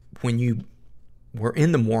you were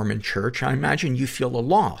in the Mormon church, I imagine you feel a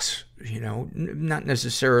loss, not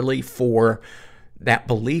necessarily for that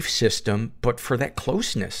belief system, but for that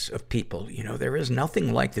closeness of people. There is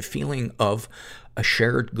nothing like the feeling of a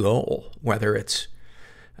shared goal, whether it's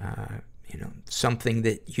something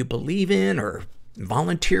that you believe in, or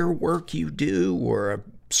volunteer work you do, or a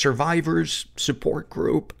survivors support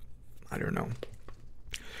group. I don't know.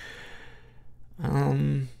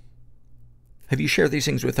 Have you shared these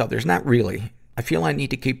things with others? Not really. I feel I need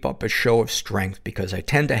to keep up a show of strength because I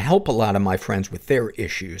tend to help a lot of my friends with their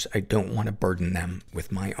issues. I don't want to burden them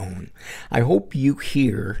with my own. I hope you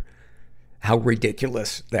hear how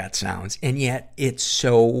ridiculous that sounds. And yet it's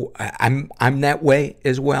so, I'm that way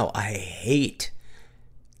as well. I hate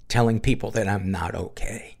telling people that I'm not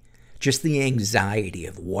okay. Just the anxiety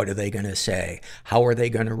of what are they going to say? How are they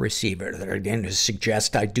going to receive it? Are they going to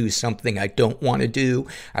suggest I do something I don't want to do?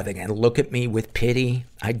 Are they going to look at me with pity?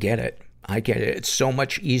 I get it. It's so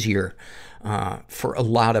much easier for a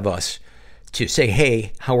lot of us to say,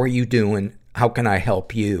 hey, how are you doing? How can I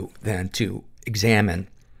help you? Than to examine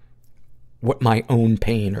what my own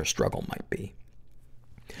pain or struggle might be.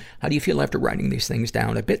 How do you feel after writing these things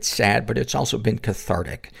down? A bit sad, but it's also been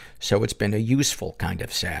cathartic. So it's been a useful kind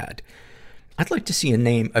of sad. I'd like to see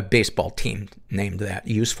a baseball team named that,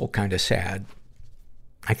 Useful Kind of Sad.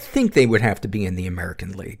 I think they would have to be in the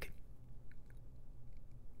American League.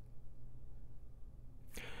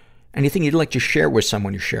 Anything you'd like to share with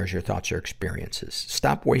someone who shares your thoughts or experiences?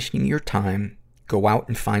 Stop wasting your time. Go out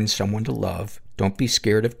and find someone to love. Don't be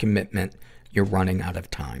scared of commitment. You're running out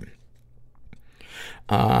of time.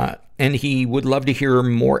 And he would love to hear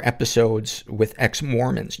more episodes with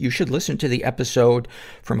ex-Mormons. You should listen to the episode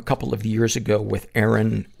from a couple of years ago with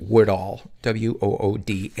Aaron Woodall, Woodall.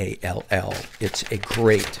 It's a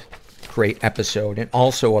great episode, and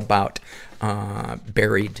also about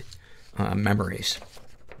buried memories.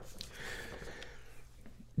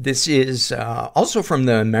 This is also from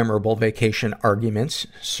the Memorable Vacation Arguments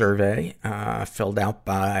survey, filled out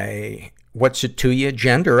by What's It To You?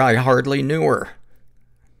 Gender, I hardly knew her.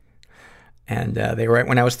 And they write,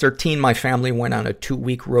 when I was 13, my family went on a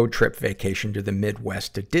 2-week road trip vacation to the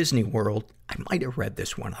Midwest to Disney World. I might have read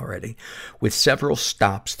this one already, with several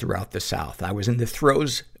stops throughout the South. I was in the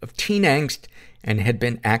throes of teen angst and had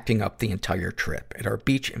been acting up the entire trip. At our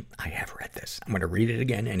beach, I have read this, I'm going to read it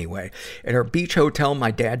again anyway. At our beach hotel,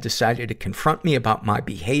 my dad decided to confront me about my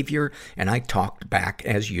behavior, and I talked back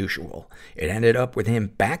as usual. It ended up with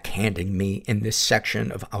him backhanding me in this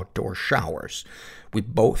section of outdoor showers. We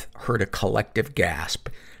both heard a collective gasp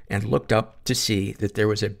and looked up to see that there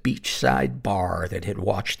was a beachside bar that had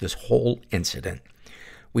watched this whole incident.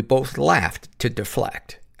 We both laughed to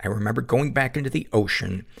deflect. I remember going back into the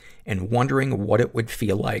ocean and wondering what it would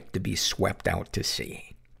feel like to be swept out to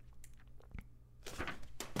sea.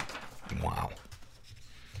 Wow.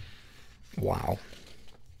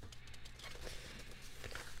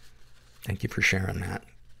 Thank you for sharing that.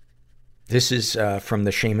 This is from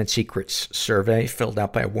the Shame and Secrets survey, filled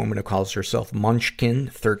out by a woman who calls herself Munchkin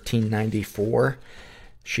 1394.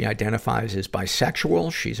 She identifies as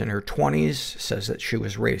bisexual. She's in her 20s, says that she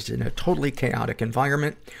was raised in a totally chaotic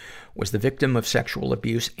environment, was the victim of sexual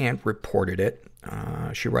abuse, and reported it.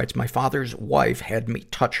 She writes, my father's wife had me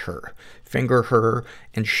touch her, finger her,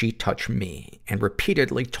 and she touched me, and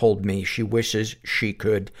repeatedly told me she wishes she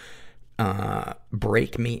could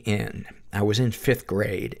break me in. I was in 5th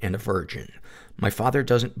grade and a virgin. My father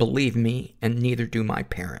doesn't believe me, and neither do my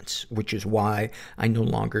parents, which is why I no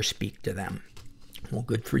longer speak to them. Well,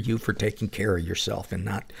 good for you for taking care of yourself and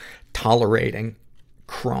not tolerating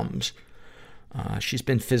crumbs. She's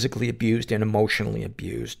been physically abused and emotionally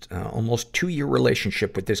abused. Almost 2-year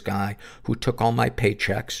relationship with this guy who took all my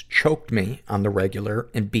paychecks, choked me on the regular,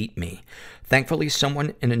 and beat me. Thankfully,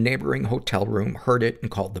 someone in a neighboring hotel room heard it and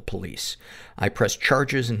called the police. I pressed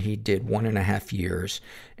charges, and he did 1.5 years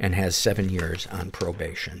and has 7 years on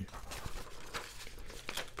probation.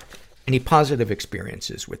 Any positive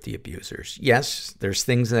experiences with the abusers? Yes, there's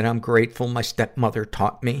things that I'm grateful my stepmother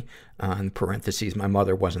taught me. In parentheses, my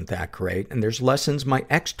mother wasn't that great. And there's lessons my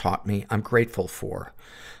ex taught me I'm grateful for.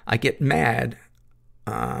 I get mad,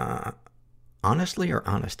 honestly or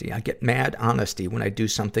honesty? I get mad honesty when I do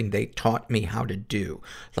something they taught me how to do,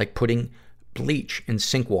 like putting bleach in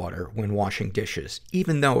sink water when washing dishes.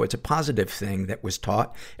 Even though it's a positive thing that was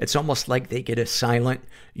taught, it's almost like they get a silent,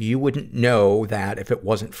 you wouldn't know that if it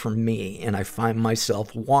wasn't for me, and I find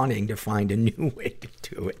myself wanting to find a new way to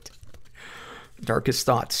do it. Darkest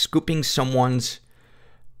thoughts, scooping someone's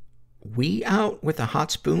wee out with a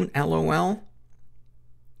hot spoon, LOL.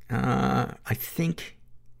 I think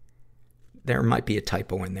there might be a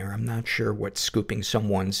typo in there. I'm not sure what scooping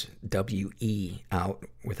someone's W-E out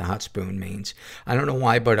with a hot spoon means. I don't know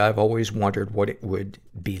why, but I've always wondered what it would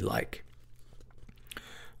be like.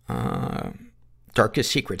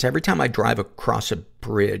 Darkest secrets. Every time I drive across a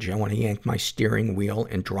bridge, I want to yank my steering wheel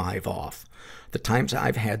and drive off. The times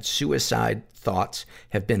I've had suicide thoughts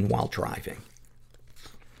have been while driving.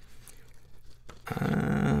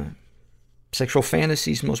 Sexual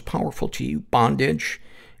fantasies most powerful to you. Bondage.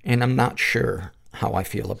 And I'm not sure how I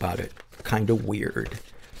feel about it. Kind of weird.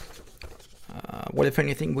 What, if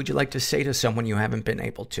anything, would you like to say to someone you haven't been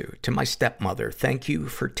able to? To my stepmother, thank you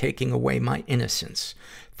for taking away my innocence.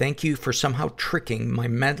 Thank you for somehow tricking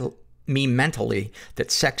me mentally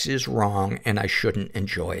that sex is wrong and I shouldn't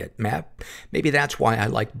enjoy it. Maybe that's why I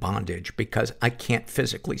like bondage, because I can't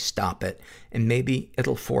physically stop it, and maybe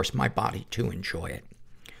it'll force my body to enjoy it.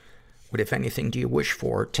 What, if anything, do you wish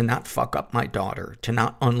for? To not fuck up my daughter, to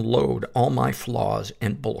not unload all my flaws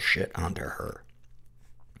and bullshit onto her.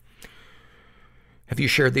 Have you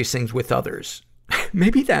shared these things with others?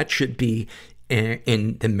 Maybe that should be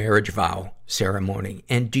in the marriage vow ceremony.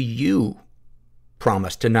 And do you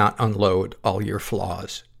promise to not unload all your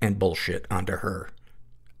flaws and bullshit onto her?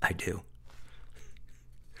 I do.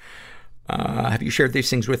 Have you shared these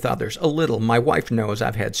things with others? A little. My wife knows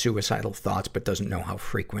I've had suicidal thoughts, but doesn't know how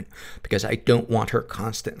frequent, because I don't want her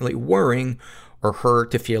constantly worrying, or her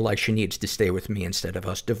to feel like she needs to stay with me instead of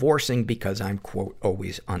us divorcing because I'm, quote,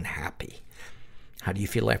 always unhappy. How do you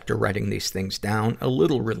feel after writing these things down? A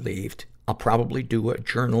little relieved. I'll probably do a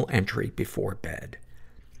journal entry before bed.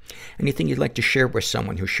 Anything you'd like to share with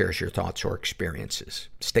someone who shares your thoughts or experiences?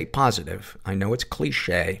 Stay positive. I know it's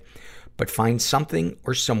cliche, but find something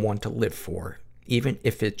or someone to live for, even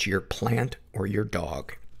if it's your plant or your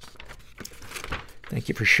dog. Thank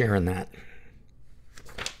you for sharing that.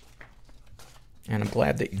 And I'm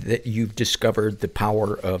glad that you've discovered the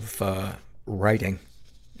power of writing.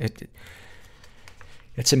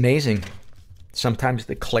 It's amazing. Sometimes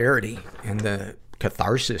the clarity and the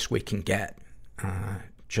catharsis we can get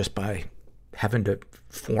just by having to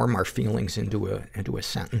form our feelings into a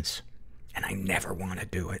sentence. And I never want to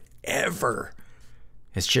do it. Ever.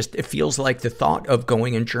 It's just, it feels like the thought of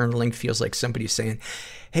going and journaling feels like somebody saying,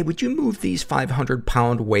 hey, would you move these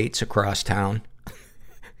 500-pound weights across town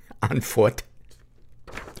on foot?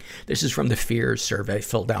 This is from the Fears survey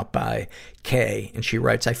filled out by Kay. And she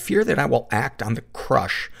writes, I fear that I will act on the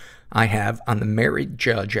crush I have on the married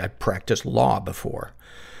judge I've practiced law before.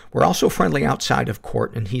 We're also friendly outside of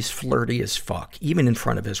court, and he's flirty as fuck, even in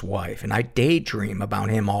front of his wife, and I daydream about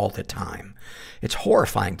him all the time. It's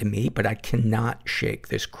horrifying to me, but I cannot shake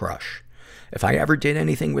this crush. If I ever did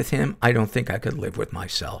anything with him, I don't think I could live with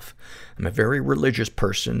myself. I'm a very religious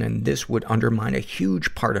person, and this would undermine a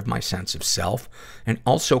huge part of my sense of self, and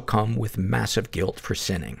also come with massive guilt for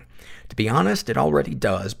sinning. To be honest, it already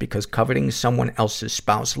does, because coveting someone else's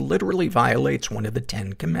spouse literally violates one of the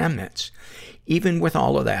 10 Commandments. Even with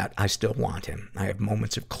all of that, I still want him. I have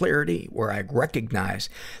moments of clarity where I recognize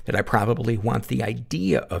that I probably want the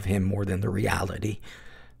idea of him more than the reality,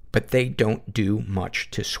 but they don't do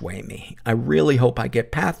much to sway me. I really hope I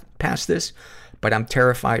get past this, but I'm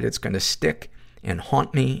terrified it's going to stick and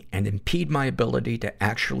haunt me and impede my ability to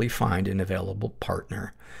actually find an available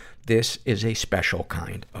partner. This is a special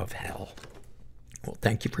kind of hell. Well,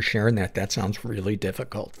 thank you for sharing that. That sounds really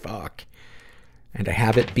difficult. Fuck. And to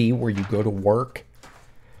have it be where you go to work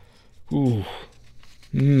Ooh.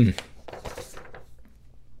 This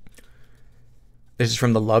is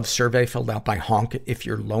from the love survey filled out by Honk If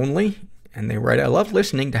You're Lonely. And they write, I love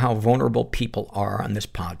listening to how vulnerable people are on this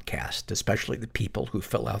podcast, especially the people who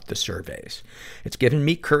fill out the surveys. It's given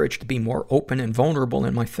me courage to be more open and vulnerable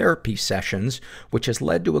in my therapy sessions, which has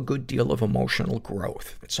led to a good deal of emotional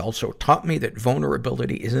growth. It's also taught me that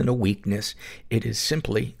vulnerability isn't a weakness. It is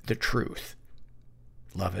simply the truth.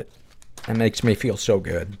 Love it. That makes me feel so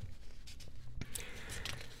good.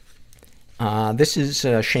 This is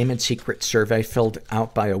a Shame and Secret survey filled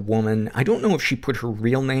out by a woman. I don't know if she put her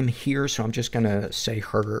real name here, so I'm just going to say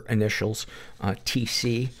her initials,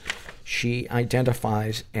 TC. She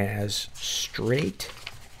identifies as straight.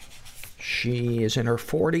 She is in her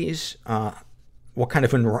 40s. What kind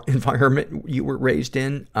of environment you were raised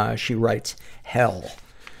in? She writes, hell.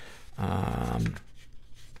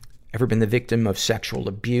 Ever been the victim of sexual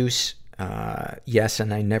abuse? Yes,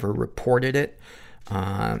 and I never reported it.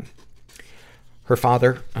 Her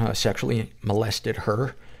father sexually molested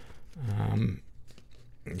her.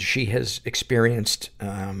 She has experienced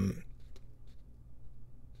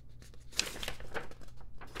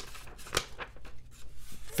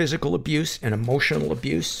physical abuse and emotional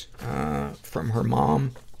abuse from her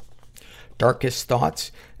mom. Darkest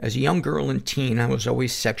thoughts. As a young girl and teen, I was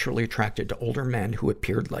always sexually attracted to older men who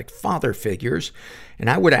appeared like father figures, and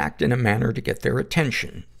I would act in a manner to get their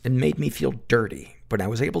attention. It made me feel dirty, but I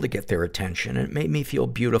was able to get their attention, and it made me feel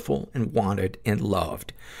beautiful and wanted and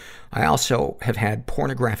loved. I also have had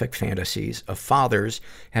pornographic fantasies of fathers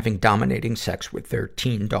having dominating sex with their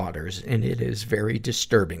teen daughters, and it is very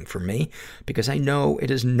disturbing for me because I know it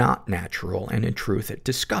is not natural, and in truth it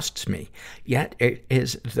disgusts me. Yet it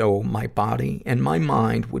is as though my body and my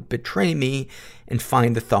mind would betray me and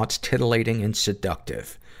find the thoughts titillating and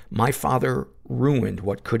seductive. My father ruined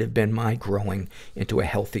what could have been my growing into a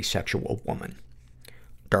healthy sexual woman.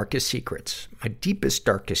 Darkest secrets. My deepest,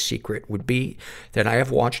 darkest secret would be that I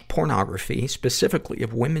have watched pornography, specifically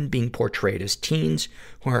of women being portrayed as teens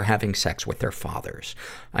who are having sex with their fathers.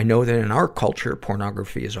 I know that in our culture,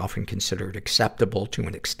 pornography is often considered acceptable to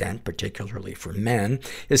an extent, particularly for men,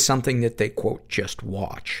 is something that they, quote, just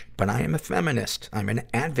watch. But I am a feminist. I'm an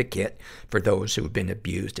advocate for those who have been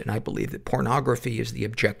abused, and I believe that pornography is the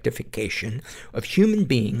objectification of human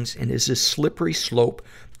beings and is a slippery slope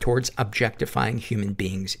towards objectifying human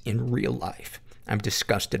beings in real life. I'm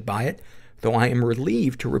disgusted by it, though I am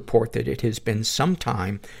relieved to report that it has been some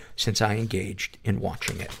time since I engaged in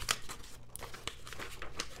watching it.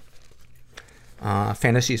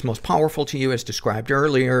 Fantasies most powerful to you, as described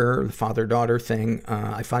earlier, the father-daughter thing.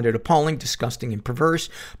 I find it appalling, disgusting, and perverse,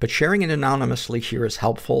 but sharing it anonymously here is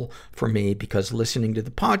helpful for me because listening to the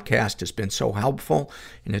podcast has been so helpful,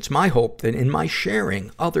 and it's my hope that in my sharing,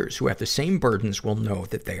 others who have the same burdens will know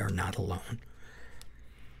that they are not alone.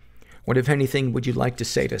 What, if anything, would you like to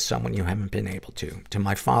say to someone you haven't been able to? To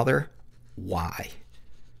my father, why?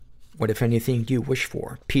 What, if anything, do you wish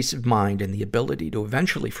for? Peace of mind and the ability to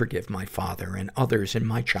eventually forgive my father and others in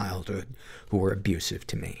my childhood who were abusive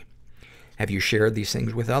to me. Have you shared these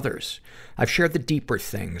things with others? I've shared the deeper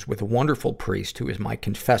things with a wonderful priest who is my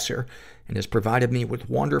confessor and has provided me with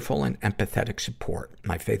wonderful and empathetic support.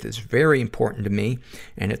 My faith is very important to me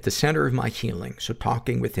and at the center of my healing, so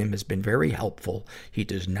talking with him has been very helpful. He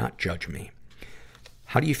does not judge me.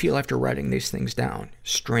 How do you feel after writing these things down?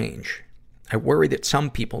 Strange. I worry that some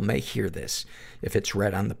people may hear this if it's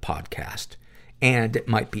read on the podcast, and it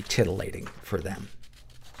might be titillating for them.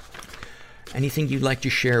 Anything you'd like to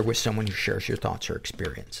share with someone who shares your thoughts or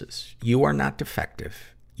experiences? You are not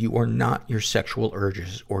defective. You are not your sexual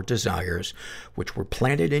urges or desires, which were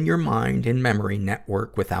planted in your mind and memory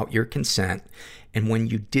network without your consent, and when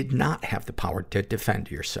you did not have the power to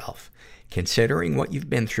defend yourself. Considering what you've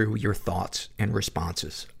been through, your thoughts and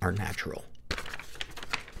responses are natural.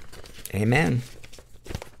 Amen.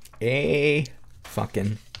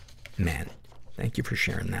 Fucking man. Thank you for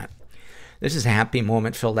sharing that. This is a happy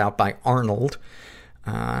moment filled out by Arnold.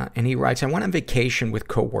 And he writes, I went on vacation with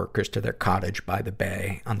coworkers to their cottage by the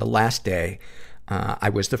bay. On the last day, I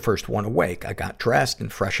was the first one awake. I got dressed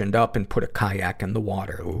and freshened up and put a kayak in the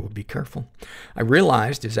water. Ooh, be careful. I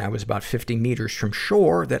realized as I was about 50 meters from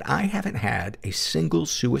shore that I haven't had a single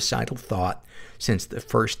suicidal thought since the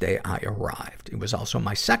first day I arrived. It was also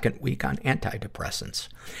my second week on antidepressants.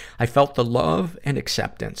 I felt the love and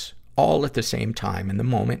acceptance all at the same time in the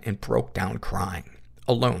moment and broke down crying,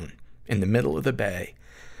 alone, in the middle of the bay.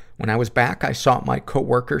 When I was back, I saw my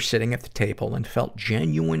coworker sitting at the table and felt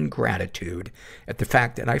genuine gratitude at the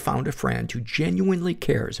fact that I found a friend who genuinely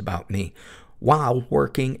cares about me while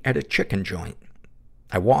working at a chicken joint.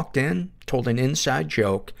 I walked in, told an inside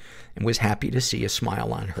joke, and was happy to see a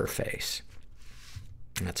smile on her face.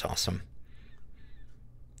 That's awesome.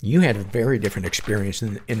 You had a very different experience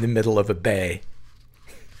in the middle of a bay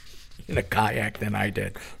in a kayak than I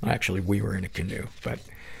did. Well, actually, we were in a canoe, but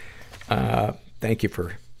thank you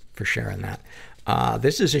for sharing that.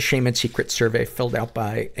 This is a shame and secret survey filled out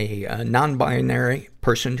by a non-binary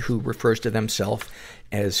person who refers to themselves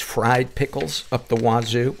as fried pickles up the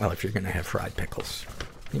wazoo. Well, if you're going to have fried pickles,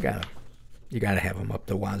 you gotta have them up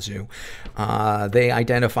the wazoo. They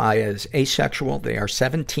identify as asexual. They are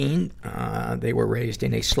 17. They were raised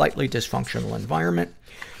in a slightly dysfunctional environment.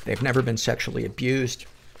 They've never been sexually abused.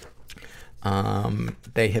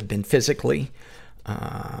 They have been physically,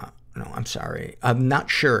 no, I'm sorry. I'm not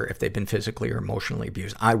sure if they've been physically or emotionally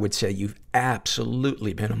abused. I would say you've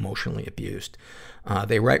absolutely been emotionally abused.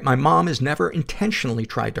 They write, my mom has never intentionally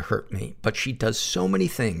tried to hurt me, but she does so many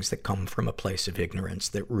things that come from a place of ignorance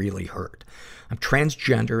that really hurt. I'm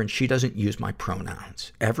transgender and she doesn't use my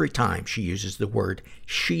pronouns. Every time she uses the word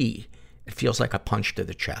she, it feels like a punch to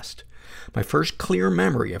the chest. My first clear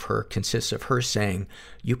memory of her consists of her saying,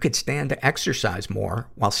 you could stand to exercise more,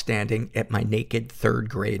 while staring at my naked third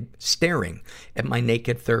grade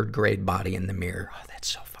body in the mirror. Oh, that's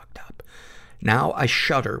so fucked up. Now I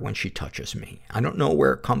shudder when she touches me. I don't know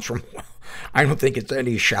where it comes from. I don't think it's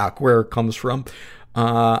any shock where it comes from.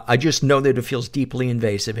 I just know that it feels deeply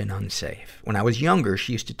invasive and unsafe. When I was younger,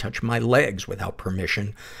 she used to touch my legs without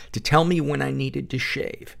permission to tell me when I needed to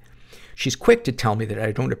shave. She's quick to tell me that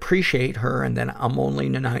I don't appreciate her and that I'm only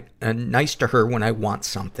nice to her when I want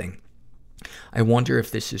something. I wonder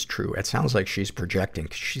if this is true. It sounds like she's projecting,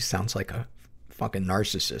 'cause she sounds like a fucking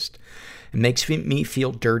narcissist. It makes me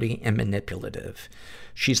feel dirty and manipulative.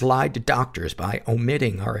 She's lied to doctors by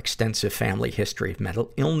omitting our extensive family history of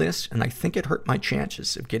mental illness, and I think it hurt my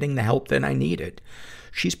chances of getting the help that I needed.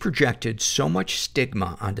 She's projected so much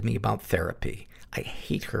stigma onto me about therapy. I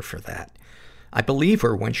hate her for that. I believe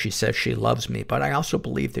her when she says she loves me, but I also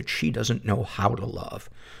believe that she doesn't know how to love.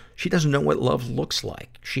 She doesn't know what love looks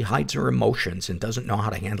like. She hides her emotions and doesn't know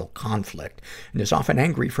how to handle conflict, and is often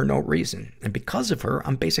angry for no reason. And because of her,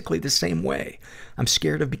 I'm basically the same way. I'm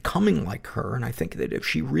scared of becoming like her, and I think that if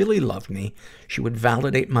she really loved me, she would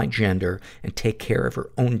validate my gender and take care of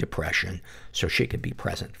her own depression so she could be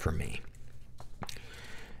present for me.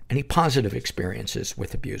 Any positive experiences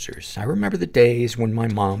with abusers? I remember the days when my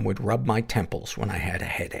mom would rub my temples when I had a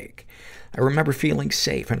headache. I remember feeling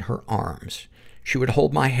safe in her arms. She would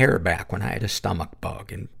hold my hair back when I had a stomach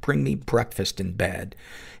bug and bring me breakfast in bed.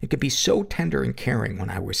 It could be so tender and caring when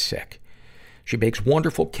I was sick. She bakes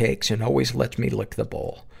wonderful cakes and always lets me lick the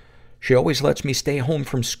bowl. She always lets me stay home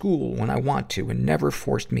from school when I want to and never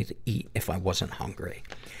forced me to eat if I wasn't hungry.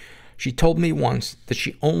 She told me once that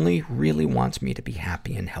she only really wants me to be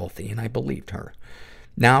happy and healthy, and I believed her.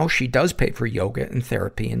 Now she does pay for yoga and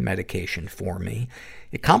therapy and medication for me.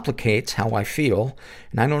 It complicates how I feel,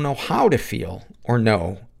 and I don't know how to feel or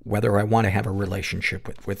know whether I want to have a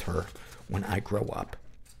relationship with her when I grow up.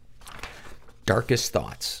 Darkest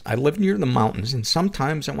thoughts. I live near the mountains, and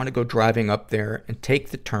sometimes I want to go driving up there and take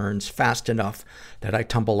the turns fast enough that I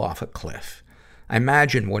tumble off a cliff. I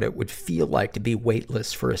imagine what it would feel like to be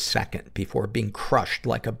weightless for a second before being crushed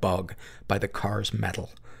like a bug by the car's metal.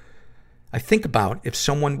 I think about if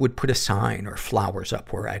someone would put a sign or flowers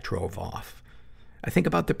up where I drove off. I think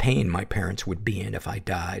about the pain my parents would be in if I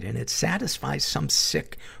died, and it satisfies some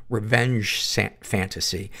sick revenge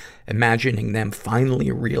fantasy, imagining them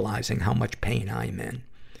finally realizing how much pain I'm in.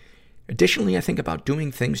 Additionally, I think about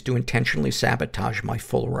doing things to intentionally sabotage my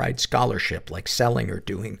full-ride scholarship, like selling or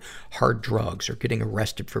doing hard drugs or getting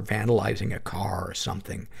arrested for vandalizing a car or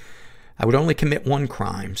something. I would only commit one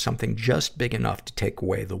crime, something just big enough to take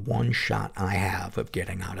away the one shot I have of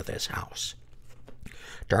getting out of this house.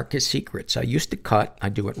 Darkest secrets. I used to cut. I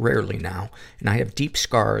do it rarely now, and I have deep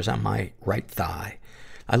scars on my right thigh.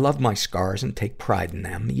 I love my scars and take pride in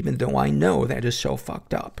them, even though I know that is so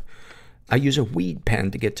fucked up. I use a weed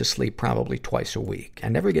pen to get to sleep probably twice a week. I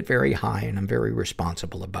never get very high, and I'm very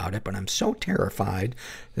responsible about it, but I'm so terrified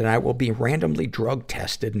that I will be randomly drug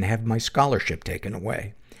tested and have my scholarship taken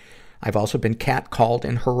away. I've also been catcalled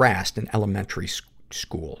and harassed in elementary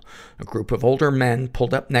school. A group of older men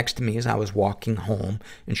pulled up next to me as I was walking home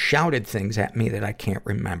and shouted things at me that I can't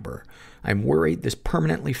remember. I'm worried this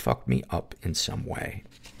permanently fucked me up in some way.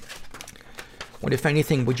 What, if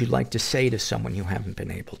anything, would you like to say to someone you haven't been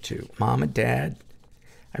able to? Mom and Dad,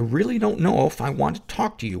 I really don't know if I want to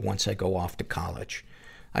talk to you once I go off to college.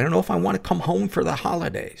 I don't know if I want to come home for the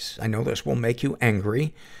holidays. I know this will make you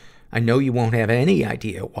angry. I know you won't have any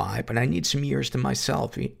idea why, but I need some years to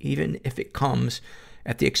myself, even if it comes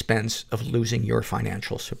at the expense of losing your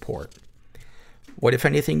financial support? What, if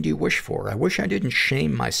anything, do you wish for? I wish I didn't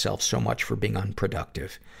shame myself so much for being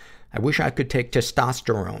unproductive. I wish I could take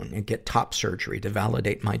testosterone and get top surgery to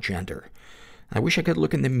validate my gender. I wish I could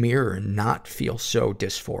look in the mirror and not feel so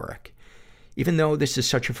dysphoric. Even though this is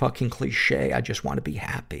such a fucking cliche, I just want to be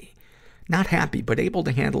happy. Not happy, but able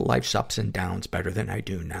to handle life's ups and downs better than I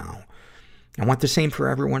do now. I want the same for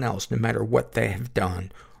everyone else, no matter what they have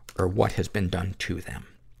done or what has been done to them.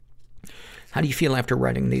 How do you feel after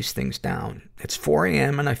writing these things down? It's 4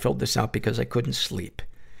 a.m. and I filled this out because I couldn't sleep.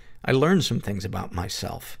 I learned some things about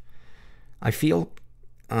myself. I feel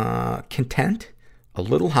content, a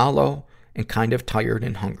little hollow, and kind of tired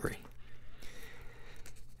and hungry.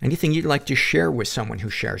 Anything you'd like to share with someone who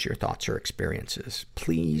shares your thoughts or experiences?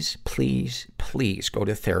 Please, please, please go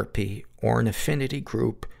to therapy or an affinity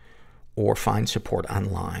group or find support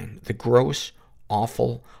online. The gross,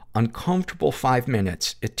 awful, uncomfortable 5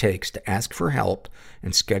 minutes it takes to ask for help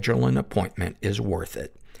and schedule an appointment is worth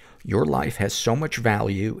it. Your life has so much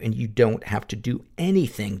value, and you don't have to do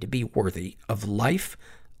anything to be worthy of life,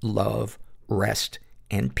 love, rest,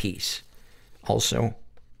 and peace. Also,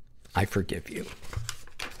 I forgive you.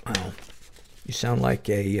 Wow. You sound like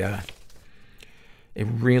a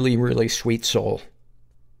really, really sweet soul.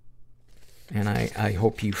 And I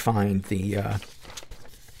hope you find the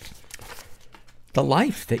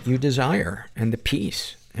life that you desire and the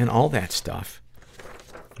peace and all that stuff.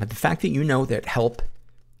 But the fact that you know that help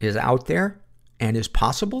is out there and is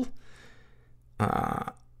possible,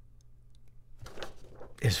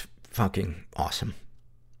 is fucking awesome.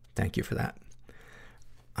 Thank you for that.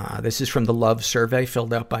 This is from the Love Survey,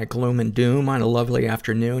 filled out by Gloom and Doom on a lovely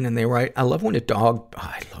afternoon. And they write, I love when a dog,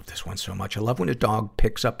 I love this one so much. I love when a dog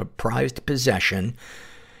picks up a prized possession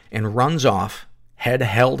and runs off, head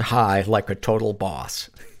held high like a total boss.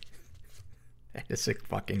 It's a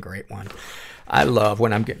fucking great one. I love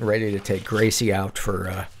when I'm getting ready to take Gracie out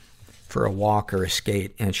for a walk or a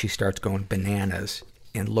skate, and she starts going bananas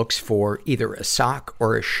and looks for either a sock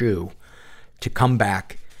or a shoe to come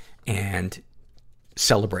back and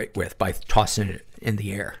celebrate with by tossing it in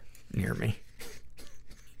the air near me.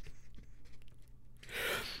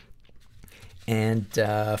 And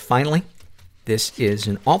finally, this is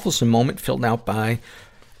an awfulsome moment filled out by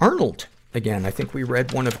Arnold. Again, I think we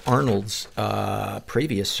read one of Arnold's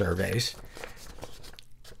previous surveys.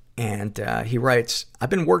 And he writes, I've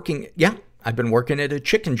been working at a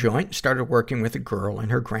chicken joint, started working with a girl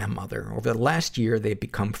and her grandmother. Over the last year, they've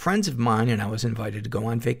become friends of mine, and I was invited to go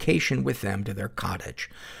on vacation with them to their cottage.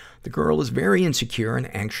 The girl is very insecure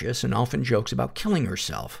and anxious and often jokes about killing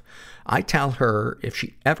herself. I tell her if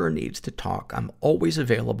she ever needs to talk, I'm always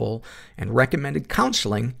available and recommended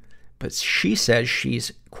counseling, but she says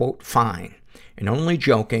she's, quote, fine and only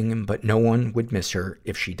joking, but no one would miss her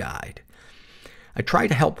if she died. I try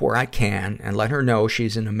to help where I can and let her know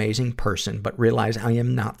she's an amazing person, but realize I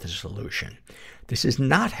am not the solution. This is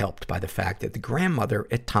not helped by the fact that the grandmother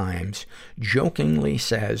at times jokingly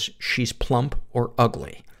says she's plump or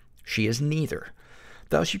ugly. She is neither.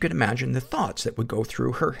 Thus, you could imagine the thoughts that would go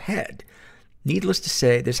through her head. Needless to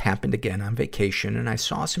say, this happened again on vacation, and I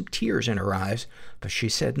saw some tears in her eyes, but she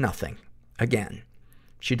said nothing. Again.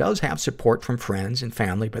 She does have support from friends and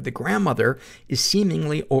family, but the grandmother is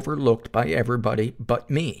seemingly overlooked by everybody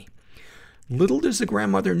but me. Little does the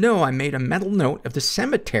grandmother know I made a mental note of the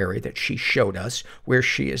cemetery that she showed us where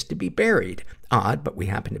she is to be buried. Odd, but we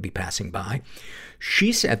happened to be passing by.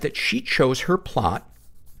 She said that she chose her plot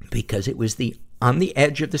because it was on the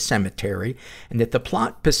edge of the cemetery, and that the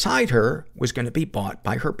plot beside her was going to be bought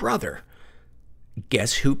by her brother.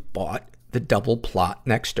 Guess who bought the double plot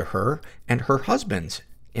next to her and her husband's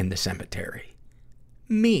in the cemetery?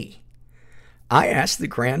 Me. I asked the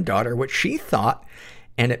granddaughter what she thought,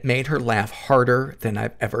 and it made her laugh harder than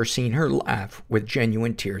I've ever seen her laugh, with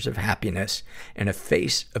genuine tears of happiness and a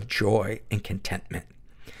face of joy and contentment.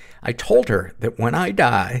 I told her that when I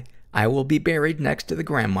die, I will be buried next to the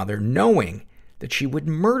grandmother, knowing that she would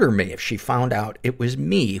murder me if she found out it was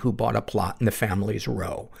me who bought a plot in the family's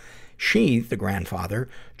row. She, the grandfather,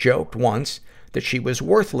 joked once that she was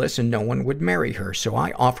worthless and no one would marry her, so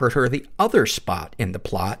I offered her the other spot in the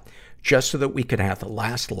plot just so that we could have the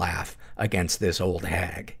last laugh against this old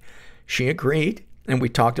hag. She agreed, and we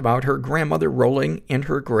talked about her grandmother rolling in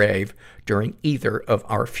her grave during either of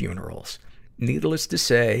our funerals. Needless to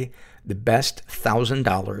say, the best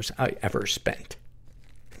 $1,000 I ever spent.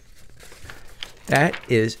 That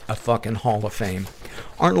is a fucking Hall of Fame.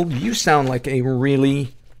 Arnold, you sound like a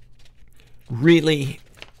really, really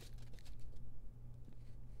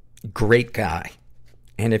great guy.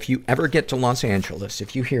 And if you ever get to Los Angeles,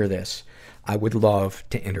 if you hear this, I would love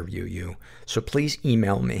to interview you. So please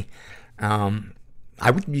email me.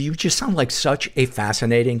 You just sound like such a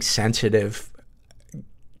fascinating, sensitive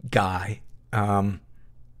guy.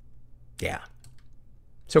 Yeah.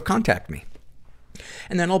 So contact me.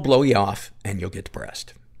 And then I'll blow you off and you'll get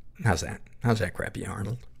depressed. How's that? How's that crappy,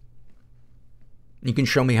 Arnold? You can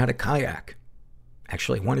show me how to kayak.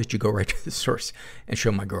 Actually, why don't you go right to the source and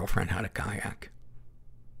show my girlfriend how to kayak?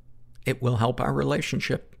 It will help our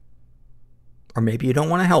relationship. Or maybe you don't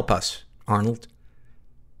want to help us, Arnold.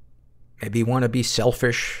 Maybe you want to be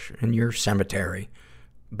selfish in your cemetery,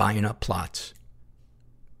 buying up plots.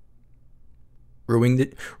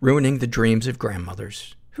 Ruining the dreams of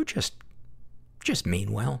grandmothers who just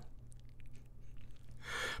mean well.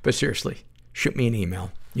 But seriously, shoot me an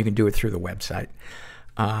email. You can do it through the website.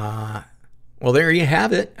 Well, there you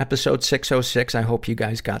have it. Episode 606. I hope you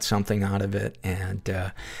guys got something out of it. And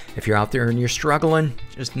if you're out there and you're struggling,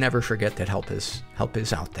 just never forget that help is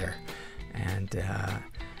out there. And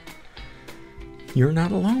you're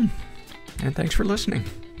not alone. And thanks for listening.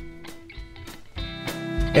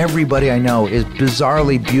 Everybody I know is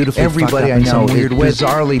bizarrely beautifully fucked up in some weird way.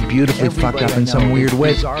 Bizarrely beautifully fucked up in some weird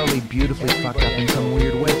way. Bizarrely beautifully fucked up in some weird way.